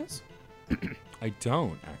name is? I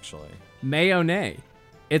don't, actually. Mayonnaise.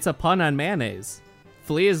 It's a pun on mayonnaise.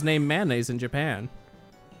 Flea is named Mayonnaise in Japan.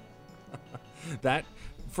 That,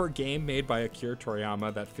 for a game made by Akira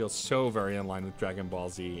Toriyama that feels so very in line with Dragon Ball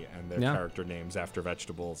Z and their character names after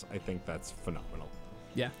vegetables, I think that's phenomenal.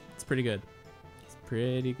 Yeah, it's pretty good. It's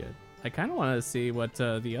pretty good. I kind of want to see what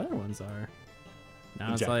the other ones are. Now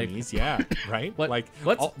In it's Japanese, like, yeah, right?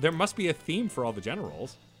 There must be a theme for all the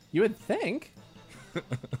generals. You would think.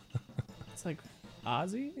 It's like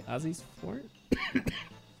Ozzy's fort. Let's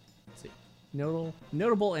see.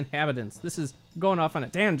 Notable inhabitants. This is going off on a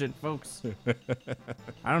tangent, folks.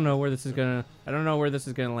 I don't know where this is gonna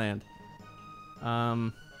land.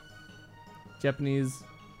 Japanese.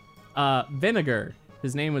 Vinegar.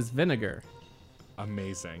 His name was Vinegar.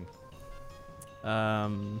 Amazing.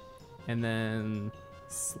 And then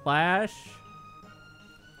Slash.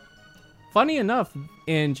 Funny enough,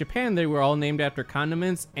 in Japan they were all named after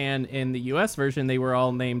condiments, and in the US version they were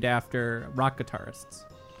all named after rock guitarists.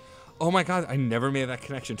 Oh my god, I never made that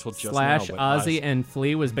connection until just Slash, now. Ozzy, and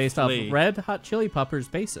Flea was based off Red Hot Chili Peppers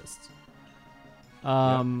bassists.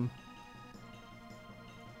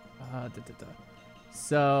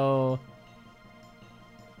 So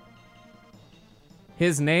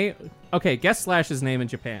his name. Okay, guess Slash's name in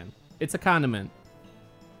Japan. It's a condiment.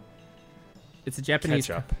 It's a Japanese.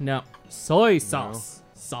 Ketchup. No, soy sauce.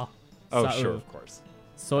 Oh, sure, of course.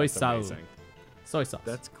 Soy That's sauce. amazing. Soy sauce.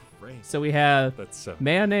 That's great. So we have That's so.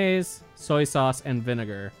 mayonnaise, soy sauce, and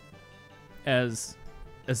vinegar as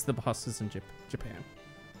the bosses in Japan.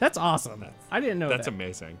 That's awesome. I didn't know That's that.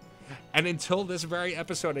 amazing. And until this very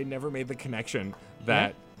episode, I never made the connection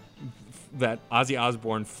that that Ozzy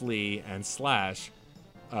Osbourne, Flea, and Slash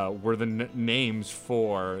were the names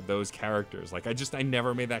for those characters. Like I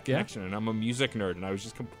never made that connection, and I'm a music nerd, and I was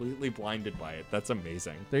just completely blinded by it. That's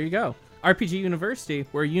amazing. There you go. RPG University.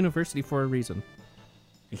 We're a university for a reason.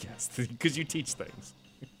 Yes, because you teach things.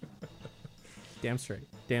 Damn straight.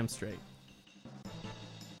 Damn straight.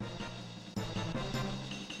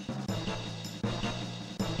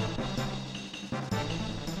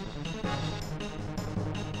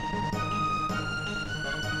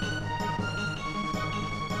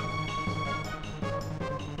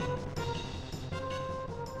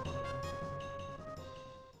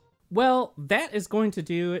 Well, that is going to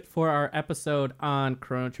do it for our episode on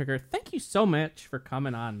Chrono Trigger. Thank you so much for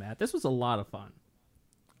coming on, Matt. This was a lot of fun.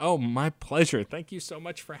 Oh, my pleasure. Thank you so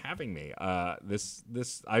much for having me. This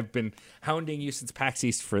I've been hounding you since PAX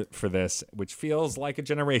East for this, which feels like a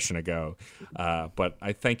generation ago. But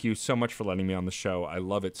I thank you so much for letting me on the show. I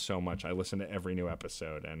love it so much. I listen to every new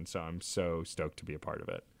episode, and so I'm so stoked to be a part of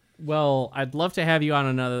it. Well, I'd love to have you on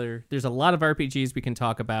another. There's a lot of RPGs we can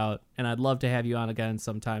talk about, and I'd love to have you on again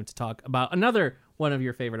sometime to talk about another one of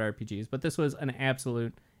your favorite RPGs. But this was an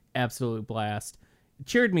absolute blast. It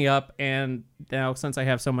cheered me up, and now since I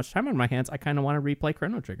have so much time on my hands, I kind of want to replay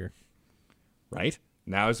Chrono Trigger. Right?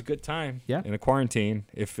 Now is a good time. Yeah. In a quarantine,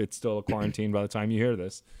 if it's still a quarantine by the time you hear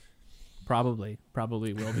this. Probably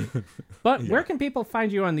will be. But where can people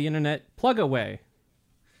find you on the internet? Plug away.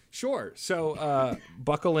 Sure. So,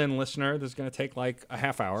 buckle in, listener. This is going to take like a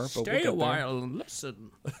half hour. But Stay a while and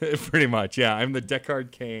listen. Pretty much, yeah. I'm the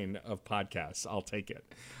Deckard Cain of podcasts. I'll take it.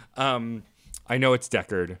 I know it's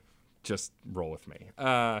Deckard. Just roll with me.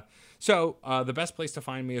 So the best place to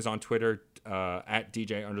find me is on Twitter at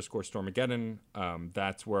DJ_Stormageddon.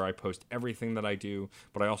 That's where I post everything that I do.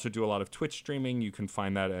 But I also do a lot of Twitch streaming. You can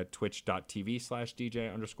find that at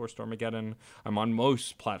twitch.tv/DJ_Stormageddon. I'm on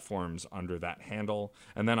most platforms under that handle.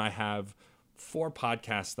 And then I have 4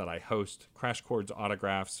 podcasts that I host: Crash Chords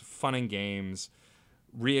Autographs, Fun and Games,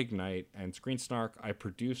 Reignite, and Screen Snark. I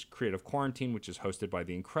produce Creative Quarantine, which is hosted by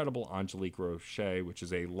the incredible Angelique Roche, which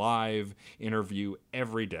is a live interview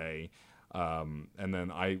every day. And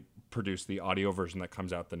then I produce the audio version that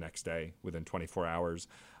comes out the next day within 24 hours.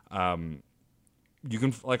 You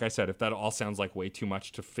can, like I said, if that all sounds like way too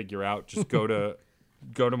much to figure out, just go to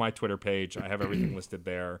go to my Twitter page. I have everything listed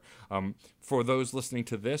there. For those listening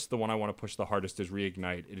to this, the one I want to push the hardest is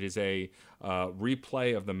Reignite. It is a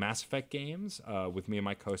replay of the Mass Effect games with me and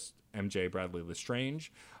my co-host MJ Bradley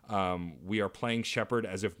Lestrange. We are playing Shepard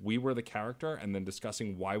as if we were the character and then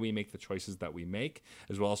discussing why we make the choices that we make,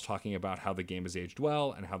 as well as talking about how the game has aged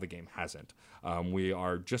well and how the game hasn't. We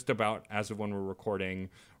are just about, as of when we're recording,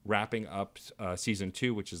 wrapping up Season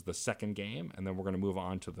 2, which is the second game, and then we're going to move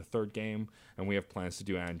on to the third game, and we have plans to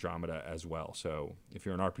do Andromeda as well. So if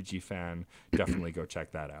you're an RPG fan, definitely go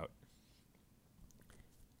check that out.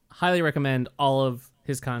 Highly recommend all of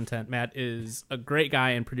his content. Matt is a great guy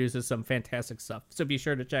and produces some fantastic stuff. So be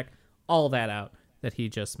sure to check all that out that he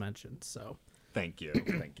just mentioned. So thank you.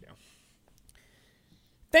 Thank you.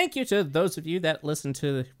 Thank you to those of you that listened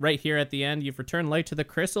to right here at the end. You've returned late to the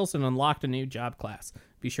crystals and unlocked a new job class.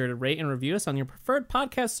 Be sure to rate and review us on your preferred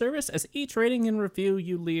podcast service, as each rating and review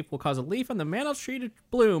you leave will cause a leaf on the mantle tree to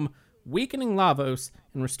bloom, weakening Lavos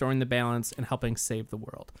and restoring the balance and helping save the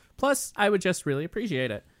world. Plus, I would just really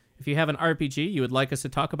appreciate it. If you have an RPG you would like us to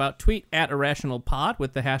talk about, tweet at IrrationalPod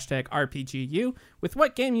with the hashtag RPGU with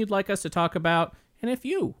what game you'd like us to talk about, and if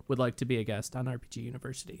you would like to be a guest on RPG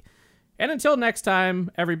University. And until next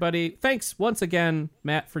time, everybody, thanks once again,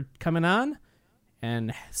 Matt, for coming on.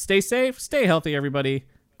 And stay safe, stay healthy, everybody.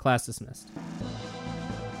 Class dismissed.